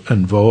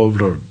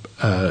involved or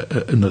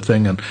in the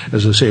thing. And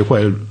as I say,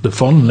 while the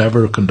fund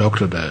never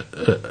conducted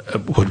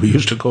what we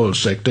used to call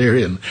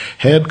sectarian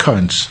head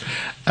counts,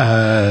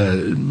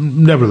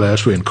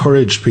 nevertheless we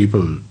encouraged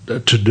people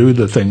to do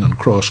the thing on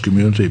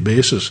cross-community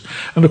basis.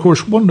 And of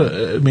course,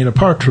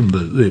 apart from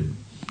the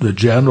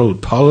general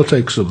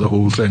politics of the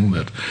whole thing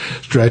that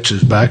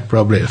stretches back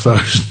probably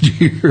 1,000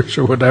 years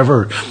or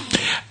whatever,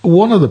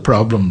 one of the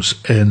problems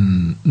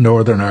in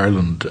Northern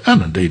Ireland,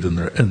 and indeed in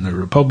the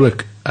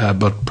Republic,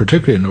 but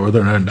particularly in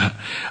Northern Ireland,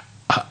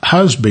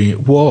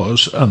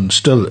 was and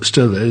still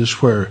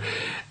is, where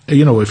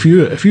if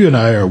you and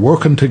I are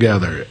working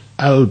together,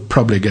 I'll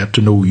probably get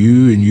to know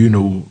you and you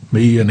know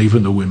me, and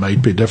even though we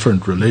might be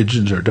different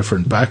religions or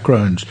different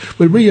backgrounds,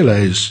 we'll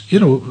realise,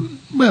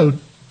 well,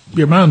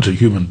 your man's a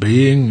human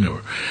being,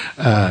 or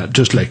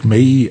just like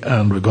me,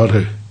 and we've got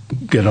to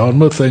get on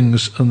with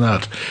things and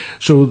that.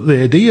 So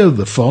the idea of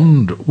the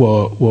fund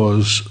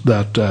was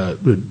that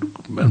it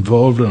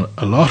involved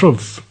a lot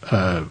of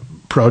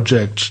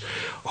projects,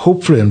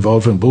 hopefully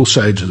involving both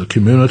sides of the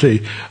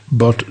community,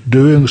 but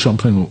doing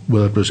something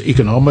that was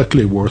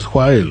economically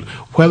worthwhile.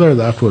 Whether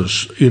that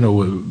was,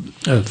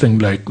 a thing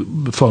like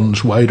the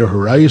fund's Wider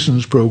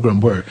Horizons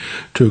programme, where it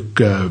took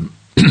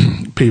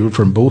people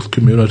from both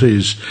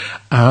communities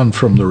and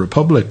from the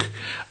Republic,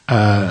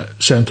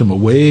 sent them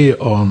away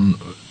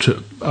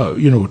to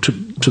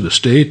the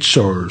States,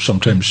 or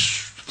sometimes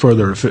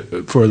further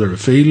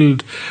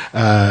afield,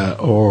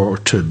 or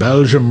to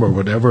Belgium or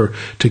whatever,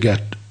 to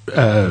get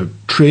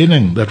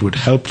training that would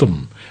help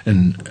them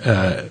in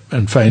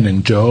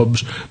finding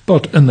jobs.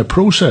 But in the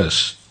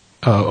process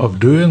of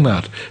doing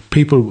that,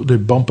 people, they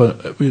bump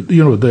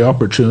the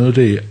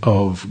opportunity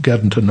of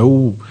getting to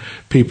know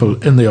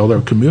people in the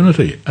other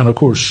community. And of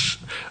course,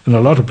 in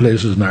a lot of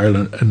places in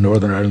Ireland, in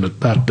Northern Ireland,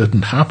 that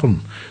didn't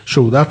happen.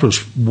 So that was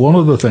one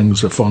of the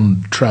things the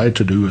fund tried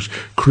to do, is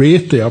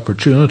create the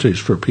opportunities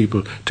for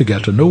people to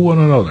get to know one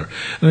another.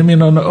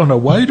 And on a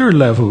wider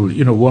level,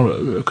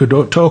 one could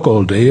talk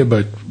all day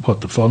about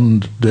what the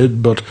fund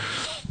did, but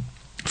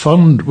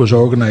fund was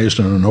organised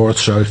on a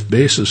north-south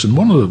basis, and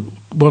one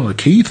of the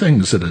key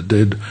things that it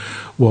did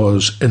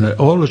was, in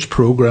all its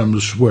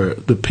programs, were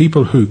the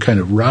people who kind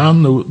of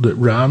ran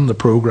the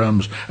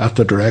programs at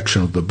the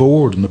direction of the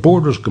board, and the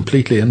board was a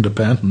completely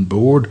independent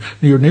board.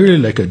 You're nearly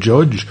like a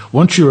judge.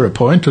 Once you were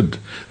appointed,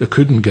 they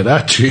couldn't get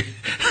at you.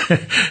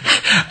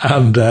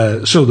 And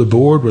so the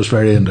board was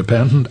very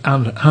independent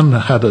and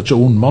had its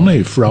own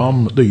money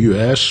from the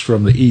US,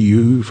 from the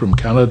EU, from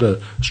Canada,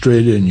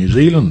 Australia and New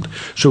Zealand.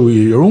 So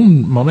your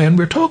own money, and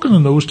we're talking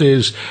in those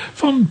days,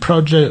 fund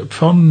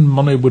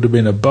money would have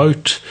been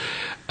about,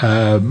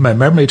 my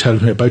memory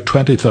tells me, about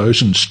 20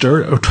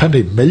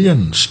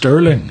 million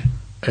sterling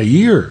a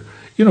year,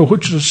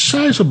 which was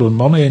sizable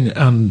money.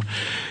 And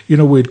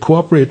we'd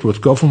cooperate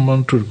with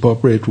government, we'd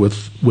cooperate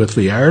with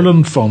the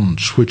Ireland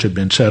funds, which had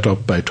been set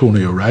up by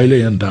Tony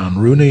O'Reilly and Dan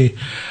Rooney,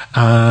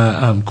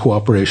 and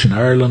Cooperation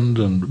Ireland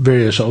and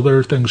various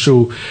other things.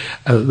 So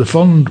the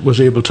fund was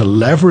able to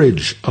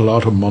leverage a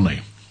lot of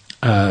money.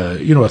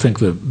 I think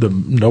the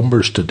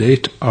numbers to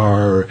date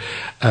are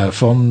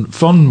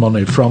fund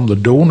money from the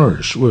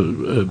donors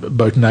was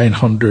about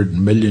 €900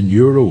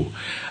 million,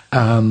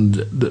 and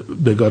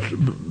they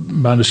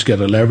managed to get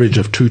a leverage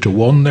of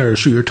 2-to-1 there.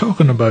 So you're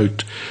talking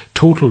about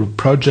total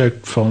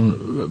project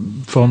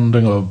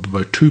funding of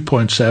about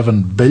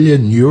 €2.7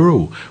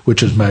 billion,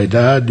 which, as my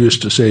dad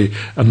used to say,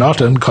 a not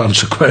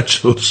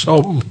inconsequential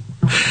sum.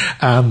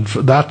 And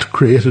that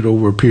created,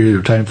 over a period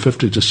of time,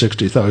 50 to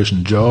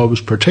 60,000 jobs,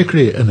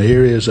 particularly in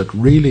areas that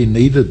really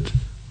needed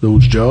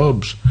those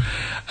jobs,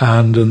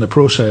 and in the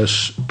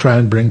process try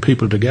and bring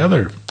people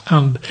together.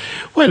 And,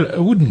 well, I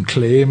wouldn't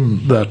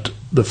claim that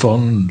the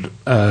fund,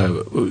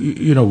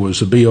 was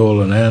the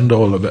be-all and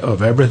end-all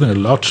of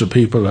everything. Lots of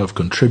people have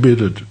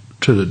contributed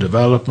to the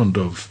development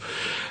of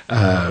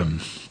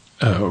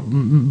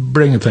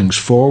bringing things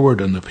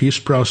forward in the peace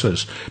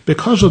process,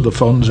 because of the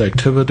fund's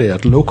activity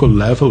at local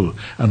level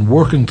and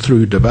working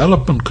through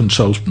development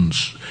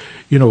consultants,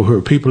 who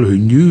are people who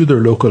knew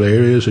their local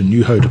areas and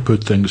knew how to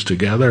put things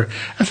together.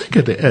 I think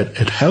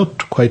it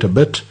helped quite a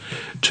bit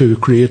to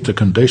create the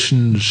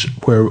conditions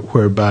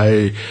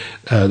whereby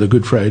the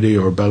Good Friday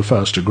or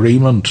Belfast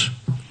Agreement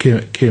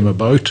came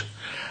about.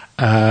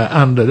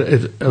 And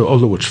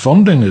although its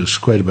funding is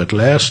quite a bit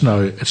less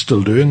now, it's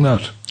still doing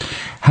that.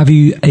 Have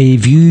you a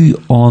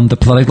view on the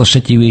political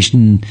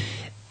situation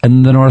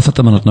in the north at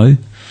the minute now?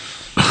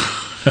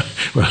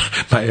 well,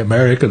 my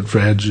American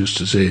friends used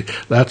to say,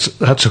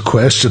 that's a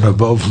question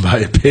above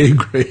my pay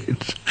grade.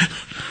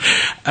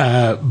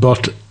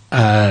 But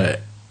I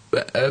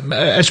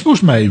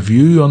suppose my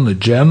view on the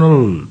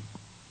general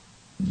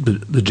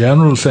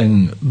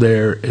thing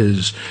there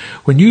is,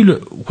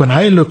 when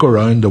I look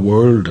around the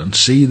world and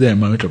see the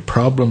amount of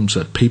problems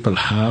that people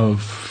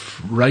have,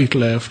 right,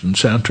 left and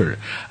centre,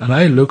 and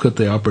I look at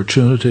the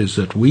opportunities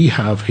that we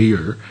have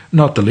here,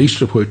 not the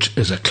least of which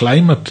is a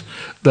climate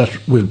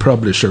that will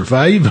probably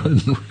survive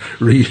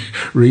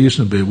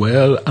reasonably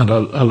well, and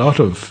a lot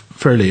of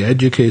fairly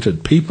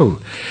educated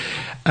people,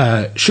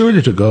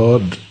 surely to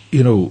God,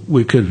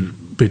 we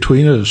could,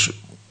 between us,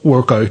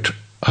 work out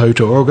how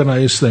to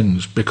organise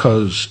things,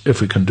 because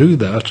if we can do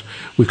that,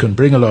 we can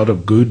bring a lot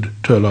of good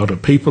to a lot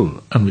of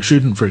people, and we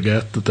shouldn't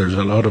forget that there's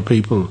a lot of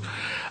people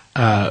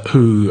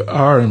who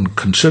are in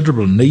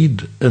considerable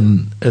need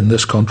in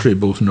this country,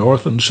 both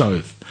north and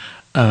south.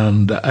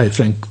 And I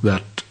think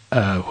that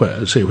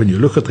when you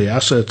look at the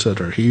assets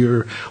that are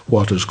here,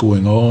 what is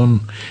going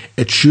on,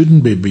 it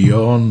shouldn't be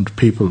beyond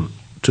people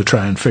to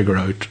try and figure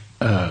out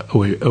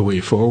a way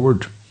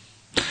forward.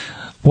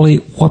 Willie,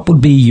 what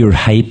would be your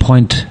high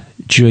point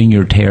during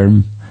your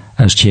term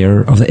as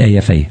chair of the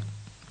AFA?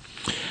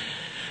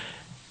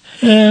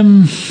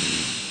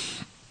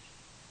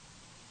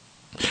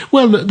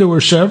 Well, there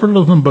were several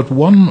of them, but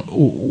one of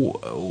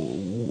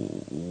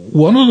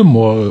them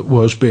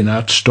was being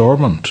at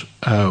Stormont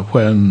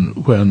when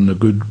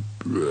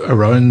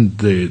around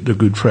the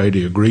Good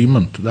Friday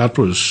Agreement. That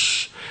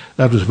was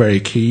a very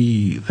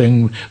key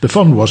thing. The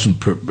fund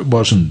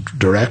wasn't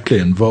directly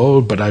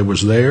involved, but I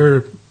was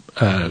there,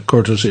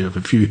 courtesy of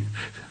a few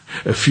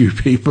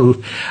people.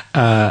 So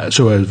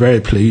I was very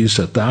pleased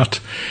at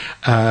that.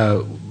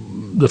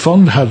 The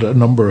fund had a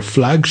number of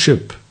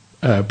flagship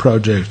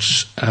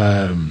projects,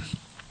 one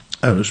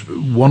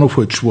of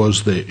which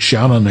was the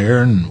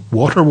Shannon-Erne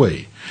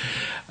waterway.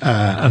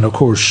 And of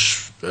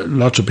course,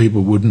 lots of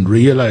people wouldn't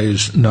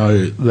realise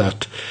now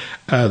that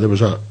there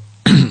was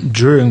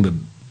during the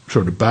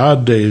sort of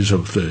bad days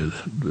of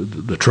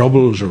the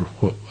Troubles or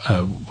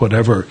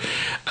whatever,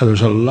 there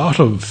was a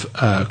lot of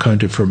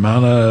County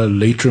Fermanagh,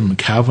 Leitrim,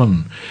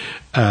 Cavan,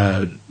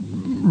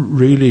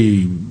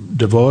 really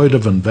devoid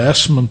of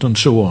investment and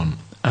so on.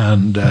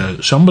 And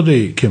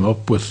somebody came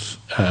up with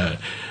the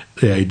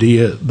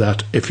idea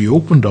that if you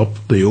opened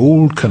up the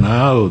old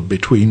canal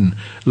between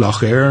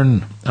Lough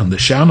Erne and the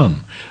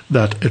Shannon,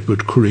 that it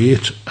would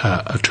create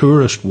a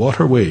tourist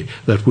waterway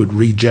that would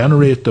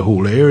regenerate the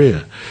whole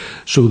area.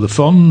 So the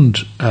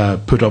fund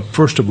put up,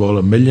 first of all,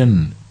 £1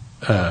 million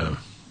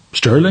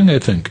sterling, I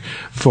think,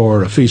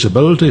 for a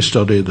feasibility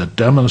study that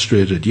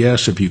demonstrated,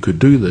 yes, if you could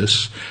do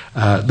this,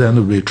 then there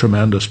would be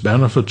tremendous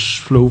benefits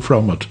flow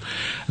from it.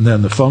 And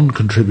then the fund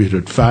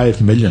contributed £5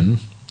 million,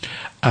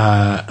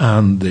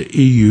 and the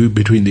EU,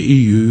 between the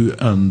EU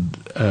and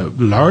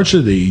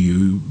largely the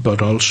EU,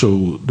 but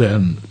also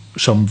then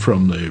some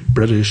from the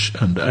British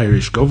and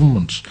Irish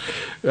governments,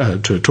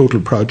 to a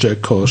total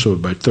project cost of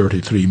about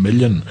 33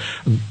 million.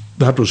 And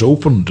that was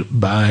opened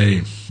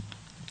by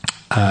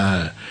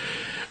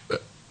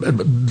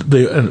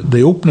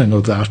the opening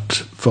of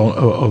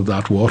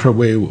that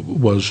waterway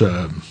was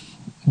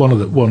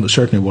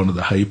certainly one of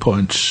the high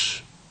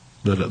points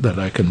that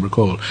I can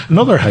recall.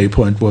 Another high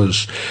point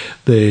was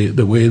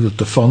the way that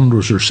the fund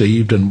was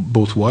received in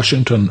both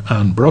Washington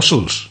and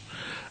Brussels.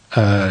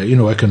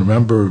 I can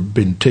remember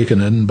being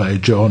taken in by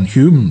John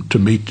Hume to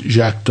meet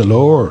Jacques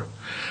Delors,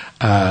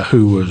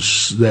 who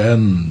was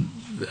then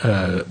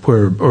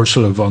where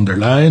Ursula von der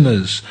Leyen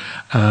is,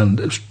 and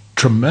it was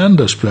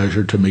tremendous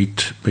pleasure to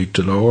meet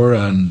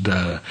Delors, and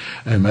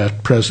I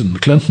met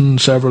President Clinton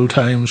several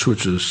times,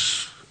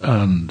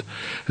 and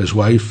his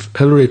wife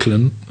Hillary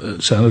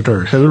Clinton,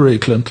 Senator Hillary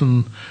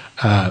Clinton.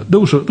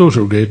 Those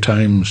were great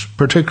times,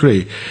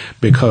 particularly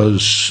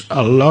because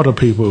a lot of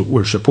people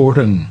were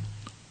supporting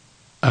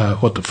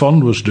what the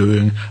fund was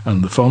doing,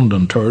 and the fund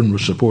in turn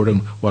was supporting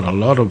what a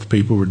lot of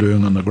people were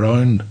doing on the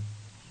ground.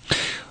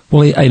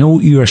 Willie, I know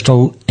you are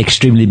still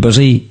extremely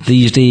busy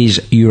these days.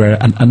 You are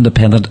an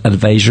independent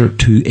advisor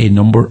to a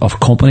number of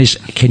companies.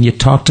 Can you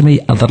talk to me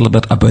a little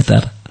bit about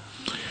that?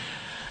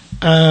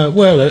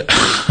 Well,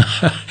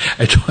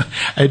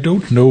 I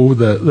don't know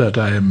that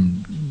I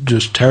am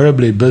just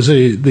terribly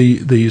busy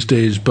these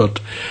days, but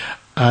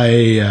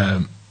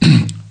I've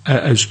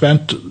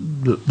spent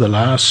the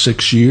last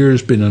 6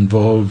 years been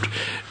involved.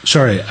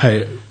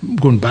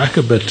 Going back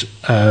a bit.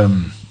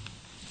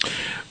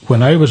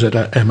 When I was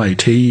at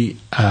MIT,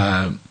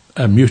 a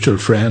mutual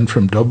friend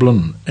from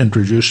Dublin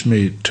introduced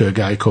me to a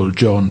guy called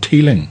John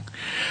Teeling.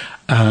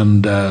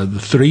 And the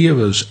three of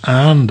us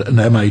and an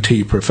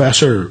MIT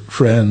professor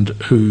friend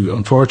who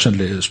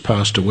unfortunately has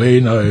passed away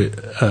now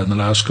in the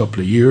last couple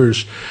of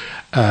years,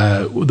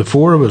 the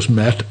four of us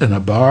met in a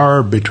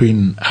bar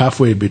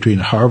halfway between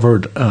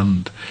Harvard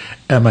and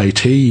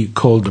MIT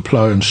called the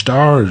Plough and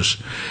Stars,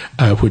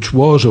 which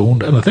was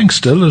owned, and I think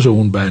still is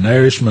owned, by an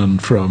Irishman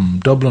from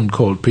Dublin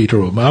called Peter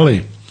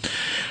O'Malley.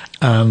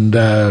 And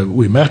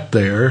we met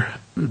there,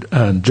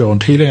 John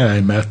Teeling and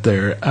I met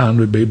there, and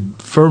we've been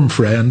firm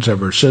friends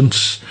ever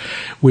since.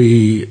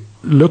 We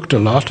looked a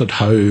lot at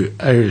how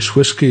Irish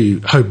whiskey,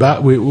 how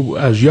bad,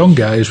 as young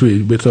guys,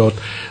 we thought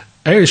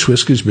Irish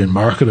whiskey's been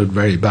marketed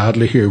very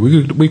badly here.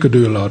 We could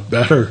do a lot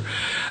better.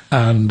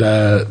 And,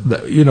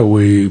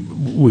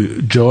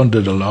 John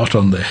did a lot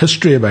on the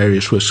history of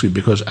Irish whiskey,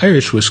 because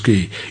Irish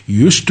whiskey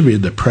used to be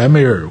the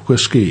premier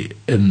whiskey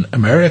in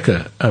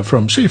America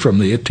from the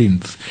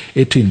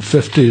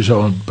 1850s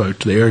on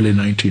about the early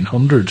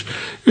 1900s.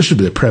 It used to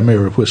be the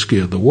premier whiskey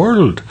of the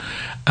world.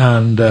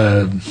 And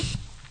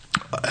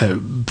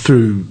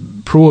through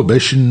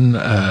prohibition,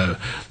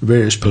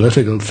 various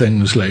political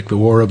things like the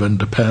War of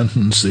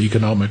Independence, the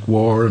Economic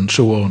War, and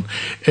so on,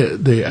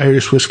 the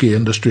Irish whiskey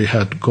industry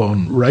had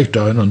gone right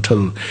down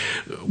until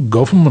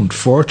government,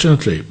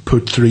 fortunately,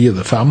 put 3 of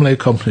the family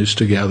companies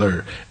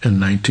together in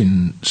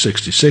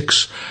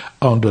 1966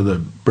 under the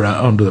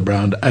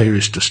brand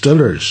Irish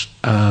Distillers,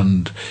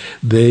 and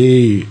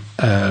they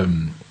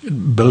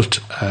built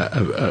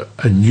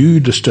a new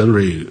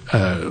distillery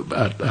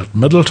at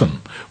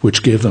Middleton,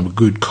 which gave them a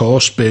good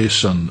cost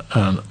base and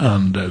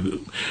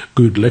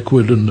good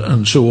liquid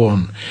and so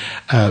on.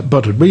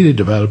 But it really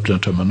developed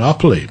into a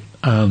monopoly.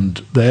 And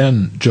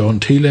then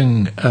John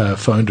Teeling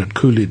founded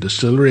Cooley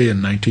Distillery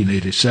in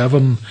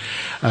 1987.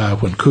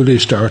 When Cooley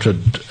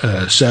started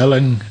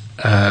selling,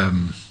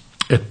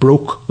 it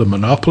broke the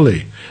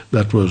monopoly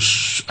that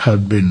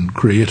had been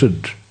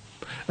created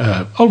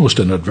almost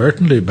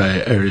inadvertently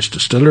by Irish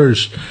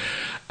Distillers.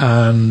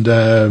 And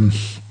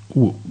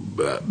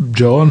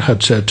John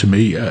had said to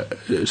me,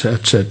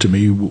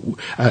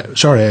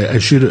 sorry, I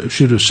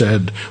should have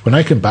said, when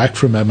I came back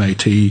from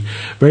MIT, a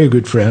very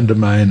good friend of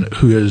mine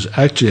who is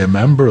actually a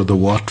member of the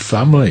Watt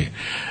family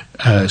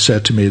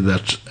said to me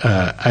that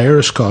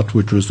Iriscot,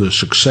 which was the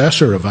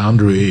successor of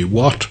Andrew A.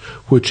 Watt,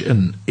 which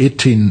in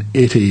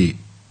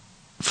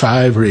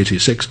 1885 or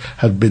 86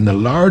 had been the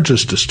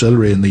largest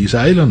distillery in these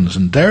islands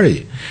in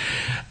Derry,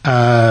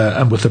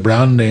 and with the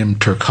brand names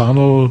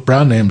Tyrconnell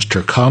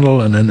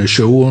and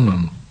Inishowen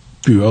and a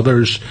few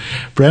others.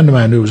 A friend of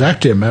mine who was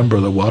actually a member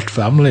of the Watt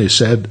family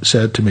said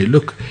to me,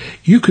 look,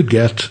 you could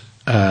get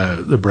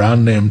the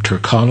brand names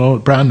Tyrconnell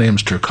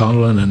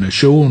and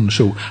Inishowen.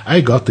 So I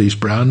got these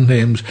brand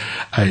names.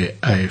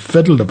 I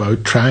fiddled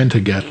about trying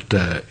to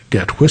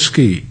get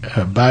whiskey,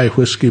 buy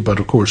whiskey, but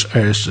of course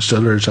Irish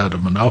Distillers had a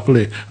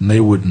monopoly and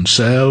they wouldn't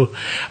sell.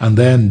 And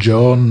then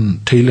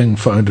John Teeling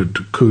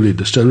founded Cooley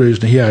Distilleries,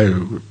 and he had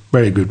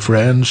very good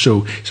friends.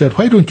 So he said,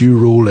 why don't you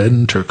roll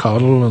in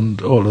Tyrconnell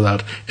and all of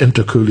that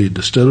into Cooley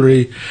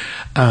Distillery?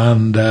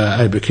 And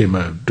I became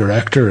a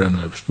director and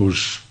I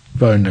was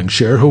founding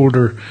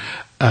shareholder.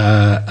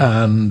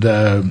 And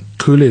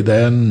Cooley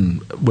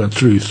then went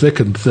through thick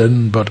and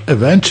thin, but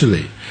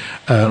eventually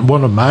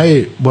one of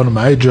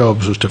my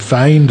jobs was to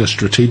find a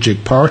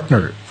strategic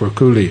partner for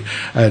Cooley.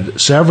 I had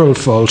several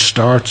false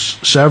starts,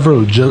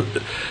 several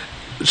jiltings,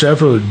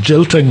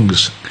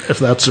 if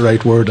that's the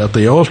right word, at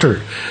the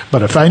altar,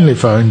 but I finally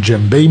found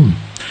Jim Beam.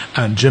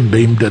 And Jim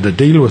Beam did a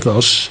deal with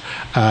us,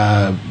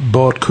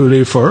 bought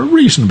Cooley for a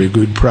reasonably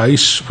good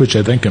price, which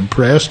I think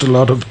impressed a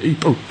lot of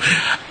people.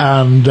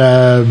 And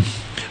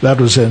that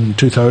was in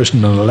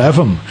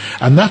 2011.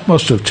 And that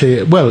must have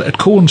it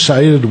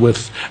coincided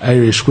with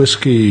Irish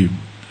whiskey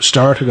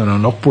starting on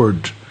an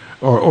upward,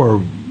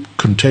 or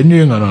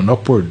continuing on an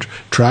upward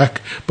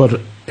track.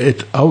 But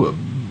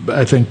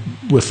I think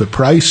with the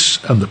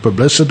price and the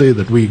publicity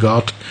that we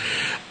got,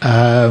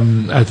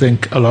 I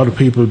think a lot of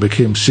people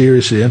became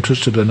seriously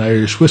interested in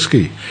Irish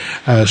whiskey.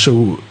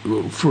 So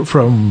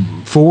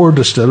from 4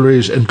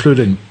 distilleries,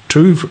 including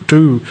two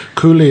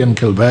Cooley and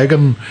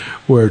Kilbeggan,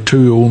 were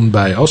 2 owned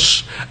by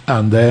us,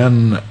 and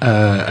then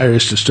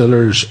Irish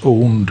Distillers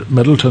owned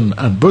Middleton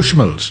and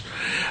Bushmills.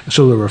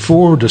 So there were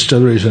 4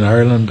 distilleries in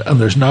Ireland, and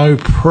there's now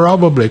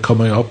probably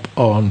coming up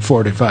on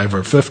 45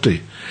 or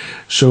 50.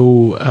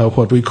 So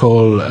what we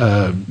call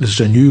this is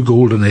a new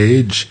golden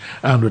age,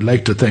 and we'd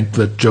like to think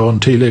that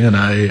John Teeling and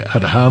I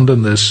had a hand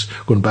in this,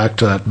 going back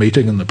to that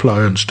meeting in the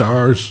Plough and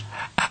Stars.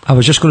 I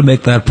was just going to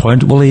make that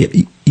point,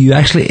 Willie. You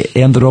actually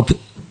ended up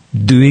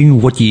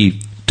doing what you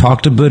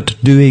talked about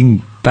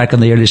doing back in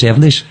the early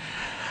 70s?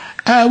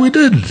 We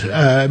did.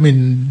 I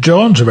mean,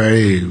 John's a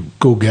very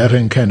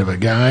go-getting kind of a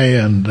guy,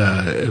 and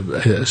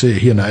I say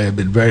he and I have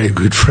been very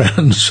good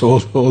friends all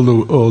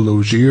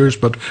those years.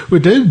 But we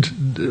did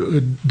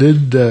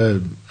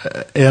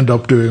end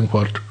up doing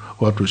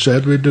what we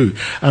said we'd do.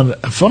 And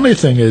a funny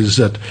thing is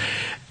that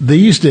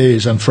these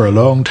days, and for a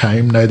long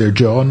time, neither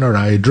John nor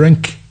I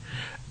drink.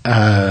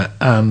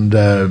 And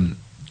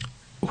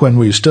when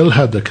we still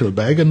had the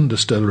Kilbeggan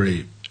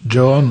distillery,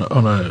 John,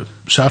 on a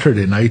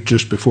Saturday night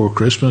just before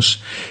Christmas,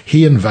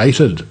 he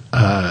invited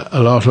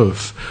a lot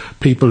of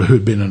people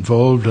who'd been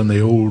involved in the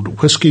old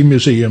whiskey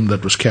museum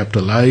that was kept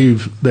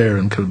alive there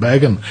in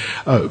Kilbeggan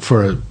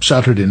for a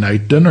Saturday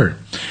night dinner.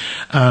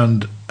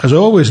 And as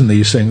always in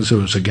these things, there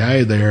was a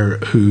guy there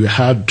who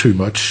had too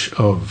much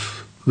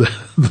of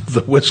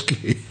the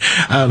whiskey,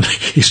 and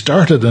he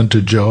started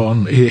into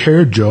John. He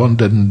heard John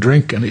didn't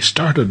drink, and he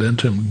started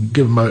into him,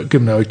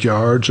 giving out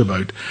yards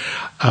about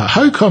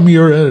how come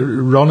you're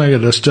running a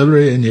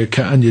distillery and you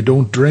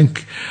don't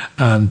drink.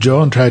 And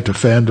John tried to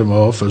fend him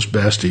off as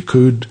best he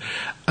could,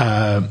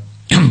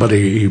 but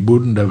he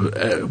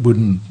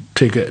wouldn't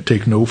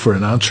take no for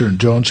an answer. And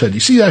John said, "You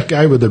see that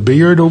guy with the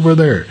beard over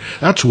there?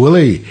 That's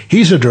Willie.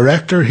 He's a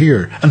director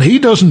here, and he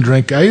doesn't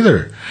drink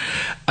either."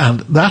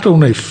 And that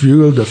only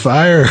fueled the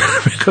fire,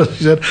 because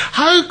he said,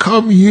 "How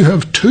come you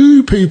have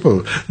two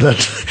people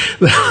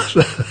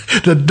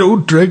that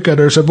don't drink and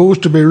are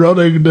supposed to be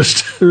running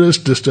this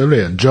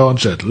distillery?" And John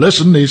said,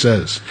 "Listen," he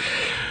says,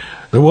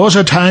 "there was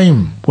a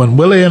time when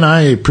Willie and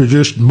I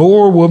produced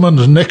more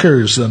women's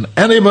knickers than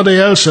anybody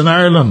else in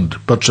Ireland,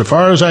 but so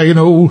far as I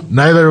know,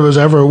 neither of us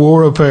ever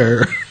wore a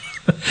pair."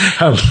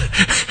 And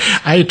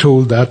I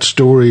told that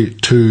story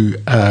to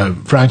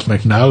Frank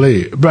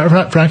McNally.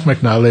 Frank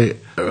McNally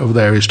of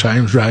the Irish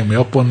Times rang me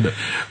up one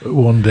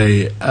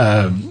day,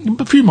 a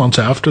few months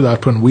after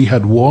that, when we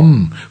had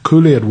won,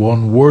 Cooley had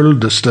won World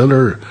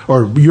Distiller,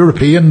 or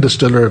European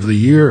Distiller of the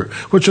Year,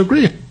 which is a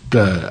great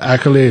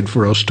accolade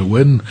for us to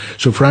win.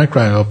 So Frank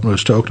rang up and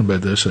was talking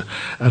about this,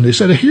 and he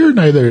said, "I hear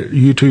neither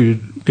you two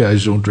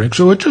guys don't drink."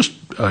 So it just,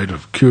 out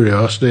of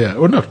curiosity,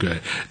 or not,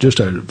 just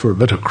for a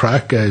bit of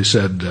crack, I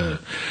said,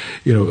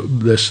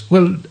 this.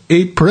 Well,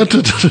 he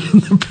printed it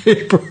in the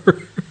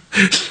paper.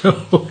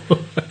 So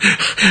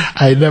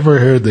I never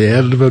heard the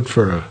end of it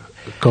for a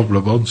couple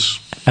of months.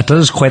 It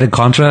is quite a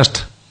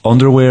contrast,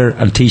 underwear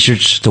and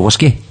T-shirts to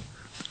whiskey.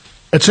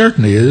 It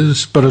certainly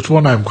is, but it's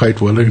one I'm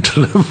quite willing to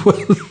live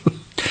with.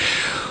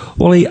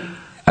 Willie,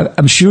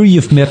 I'm sure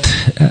you've met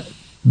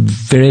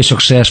very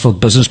successful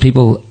business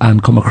people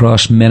and come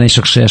across many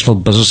successful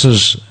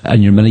businesses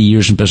in your many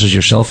years in business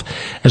yourself.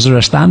 Is there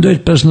a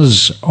standout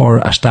business or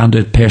a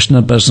standout person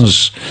in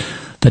business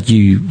that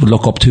you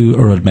look up to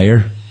or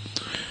admire?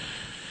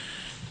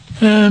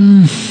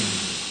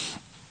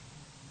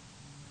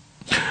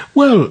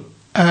 Well,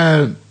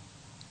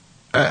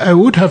 I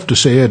would have to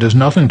say it has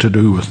nothing to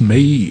do with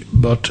me,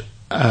 but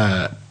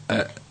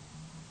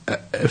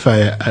if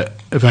I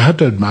had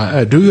to admire,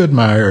 I do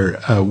admire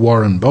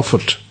Warren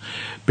Buffett,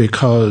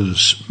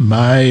 because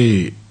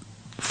my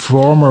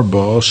former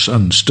boss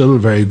and still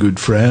very good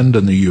friend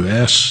in the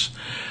US,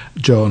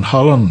 John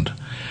Holland,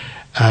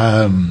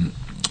 Fruit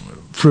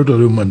of the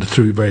Loom went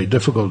through very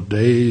difficult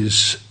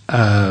days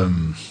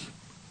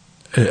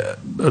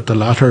at the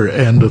latter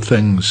end of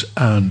things,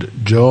 and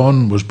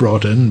John was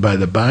brought in by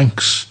the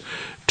banks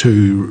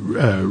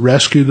to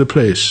rescue the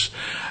place,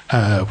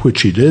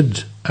 which he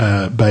did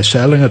by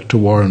selling it to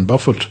Warren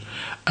Buffett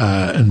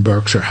in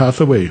Berkshire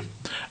Hathaway.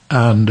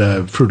 And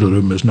Fruit of the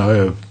Loom is now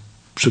a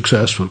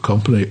successful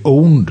company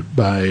owned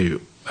by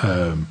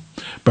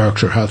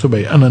Berkshire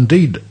Hathaway. And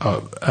indeed,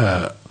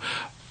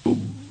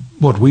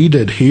 what we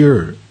did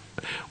here,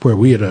 where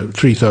we had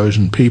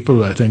 3,000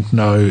 people, I think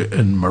now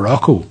in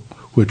Morocco,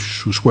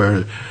 which was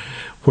where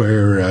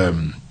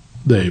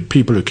the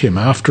people who came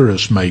after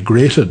us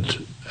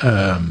migrated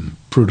Fruit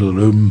of the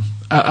Loom,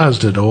 as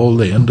did all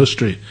the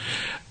industry,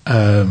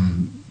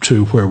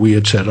 to where we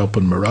had set up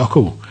in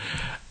Morocco.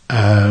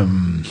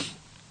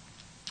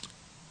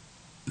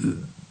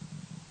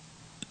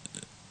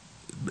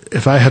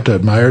 If I had to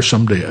admire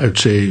somebody, I'd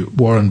say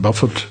Warren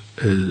Buffett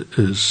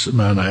is a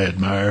man I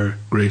admire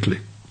greatly.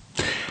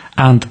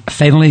 And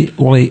finally,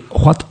 Willie,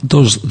 what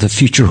does the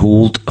future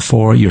hold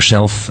for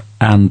yourself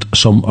and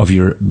some of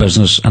your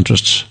business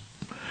interests?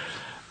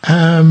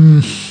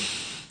 Well,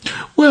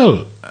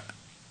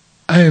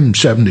 I'm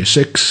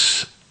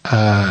 76.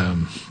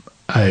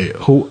 I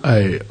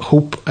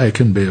hope I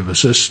can be of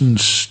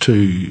assistance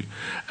to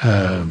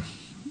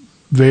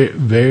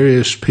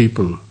various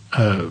people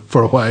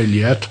for a while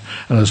yet,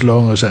 and as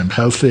long as I'm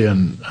healthy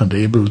and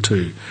able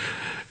to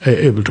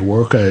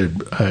work, I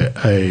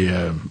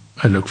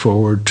look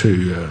forward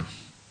to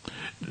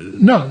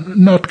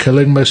not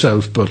killing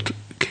myself, but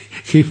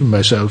keeping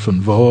myself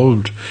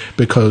involved,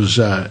 because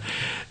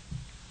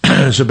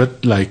it's a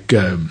bit like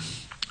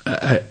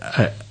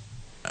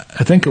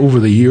I think over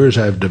the years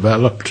I've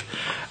developed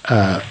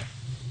a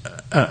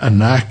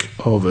knack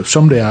of, if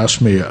somebody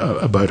asks me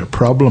about a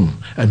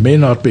problem, I may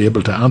not be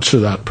able to answer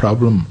that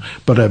problem,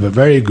 but I have a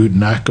very good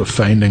knack of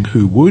finding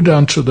who would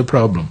answer the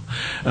problem.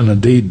 And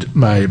indeed,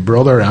 my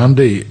brother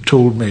Andy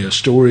told me a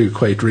story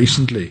quite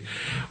recently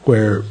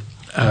where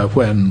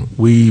when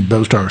we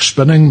built our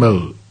spinning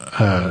mill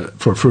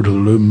for Fruit of the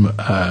Loom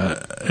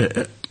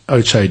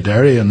outside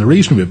Derry, and the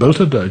reason we built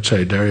it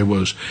outside Derry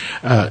was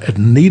it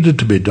needed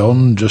to be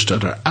done just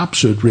at an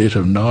absolute rate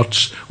of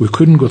knots. We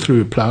couldn't go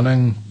through a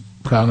planning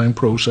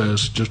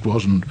process, just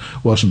wasn't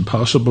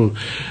possible,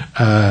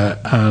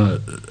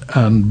 and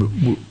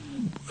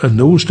in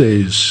those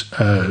days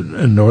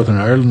in Northern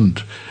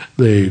Ireland,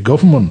 the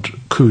government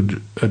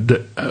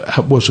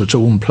was its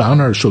own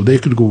planner, so they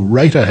could go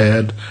right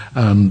ahead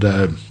and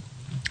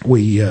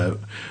we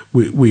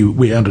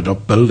ended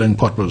up building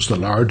what was the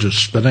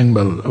largest spinning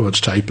mill of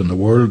its type in the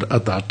world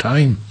at that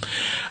time,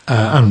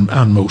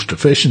 and most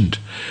efficient.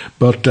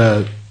 But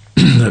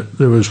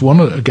there was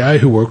a guy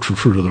who worked for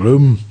Fruit of the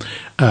Loom,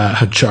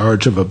 had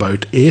charge of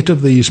about 8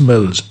 of these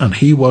mills, and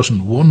he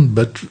wasn't one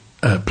bit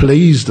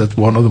pleased that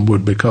one of them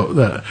would be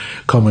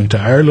coming to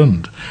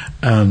Ireland.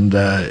 And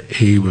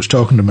he was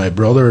talking to my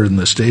brother in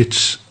the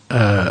States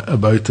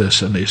about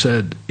this, and he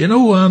said, "You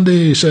know,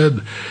 Andy," he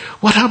said,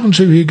 "what happens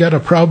if you get a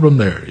problem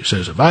there?" He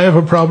says, "If I have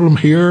a problem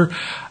here,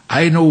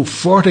 I know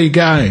 40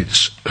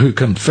 guys who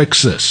can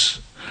fix this.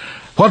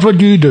 What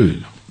would you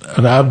do?"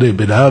 And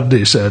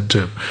Andy said to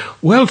him,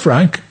 "Well,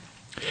 Frank,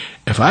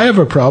 if I have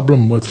a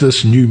problem with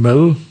this new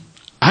mill,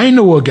 I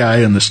know a guy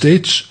in the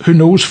States who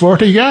knows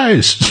 40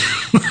 guys."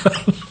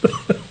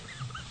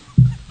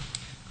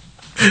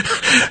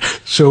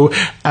 So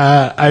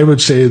I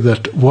would say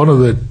that one of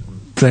the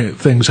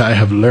things I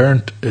have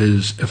learned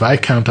is, if I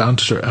can't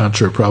answer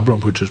a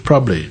problem, which is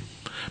probably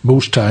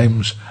most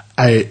times,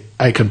 I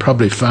can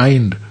probably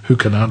find who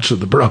can answer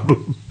the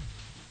problem.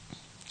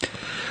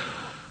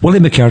 Willie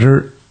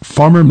McCarter,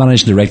 former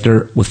Managing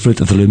Director with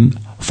Fruit of the Loom,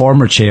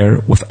 former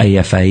Chair with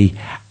AFA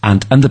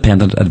and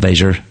Independent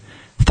Advisor,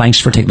 thanks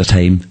for taking the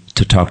time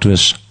to talk to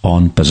us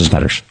on Business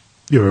Matters.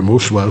 You're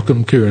most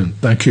welcome, Kieran.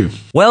 Thank you.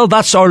 Well,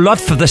 that's our lot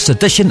for this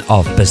edition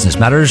of Business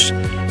Matters.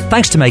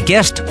 Thanks to my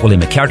guest, Willie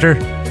McCarter.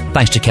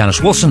 Thanks to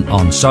Kenneth Wilson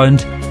on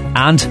sound.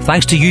 And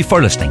thanks to you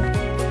for listening.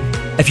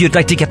 If you'd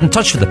like to get in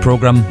touch with the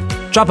programme,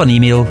 drop an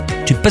email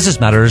to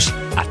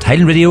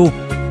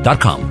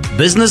businessmatters@highlandradio.com.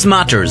 Business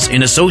Matters,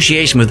 in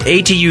association with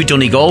ATU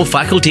Donegal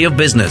Faculty of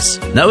Business.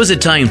 Now is the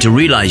time to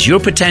realise your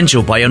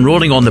potential by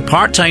enrolling on the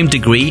part-time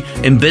degree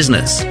in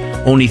business.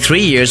 Only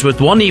 3 years with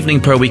 1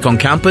 evening per week on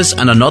campus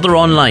and another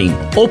online.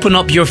 Open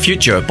up your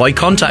future by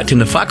contacting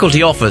the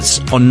faculty office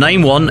on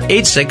 91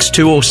 86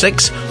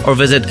 206 or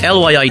visit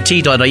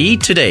lyit.ie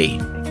today.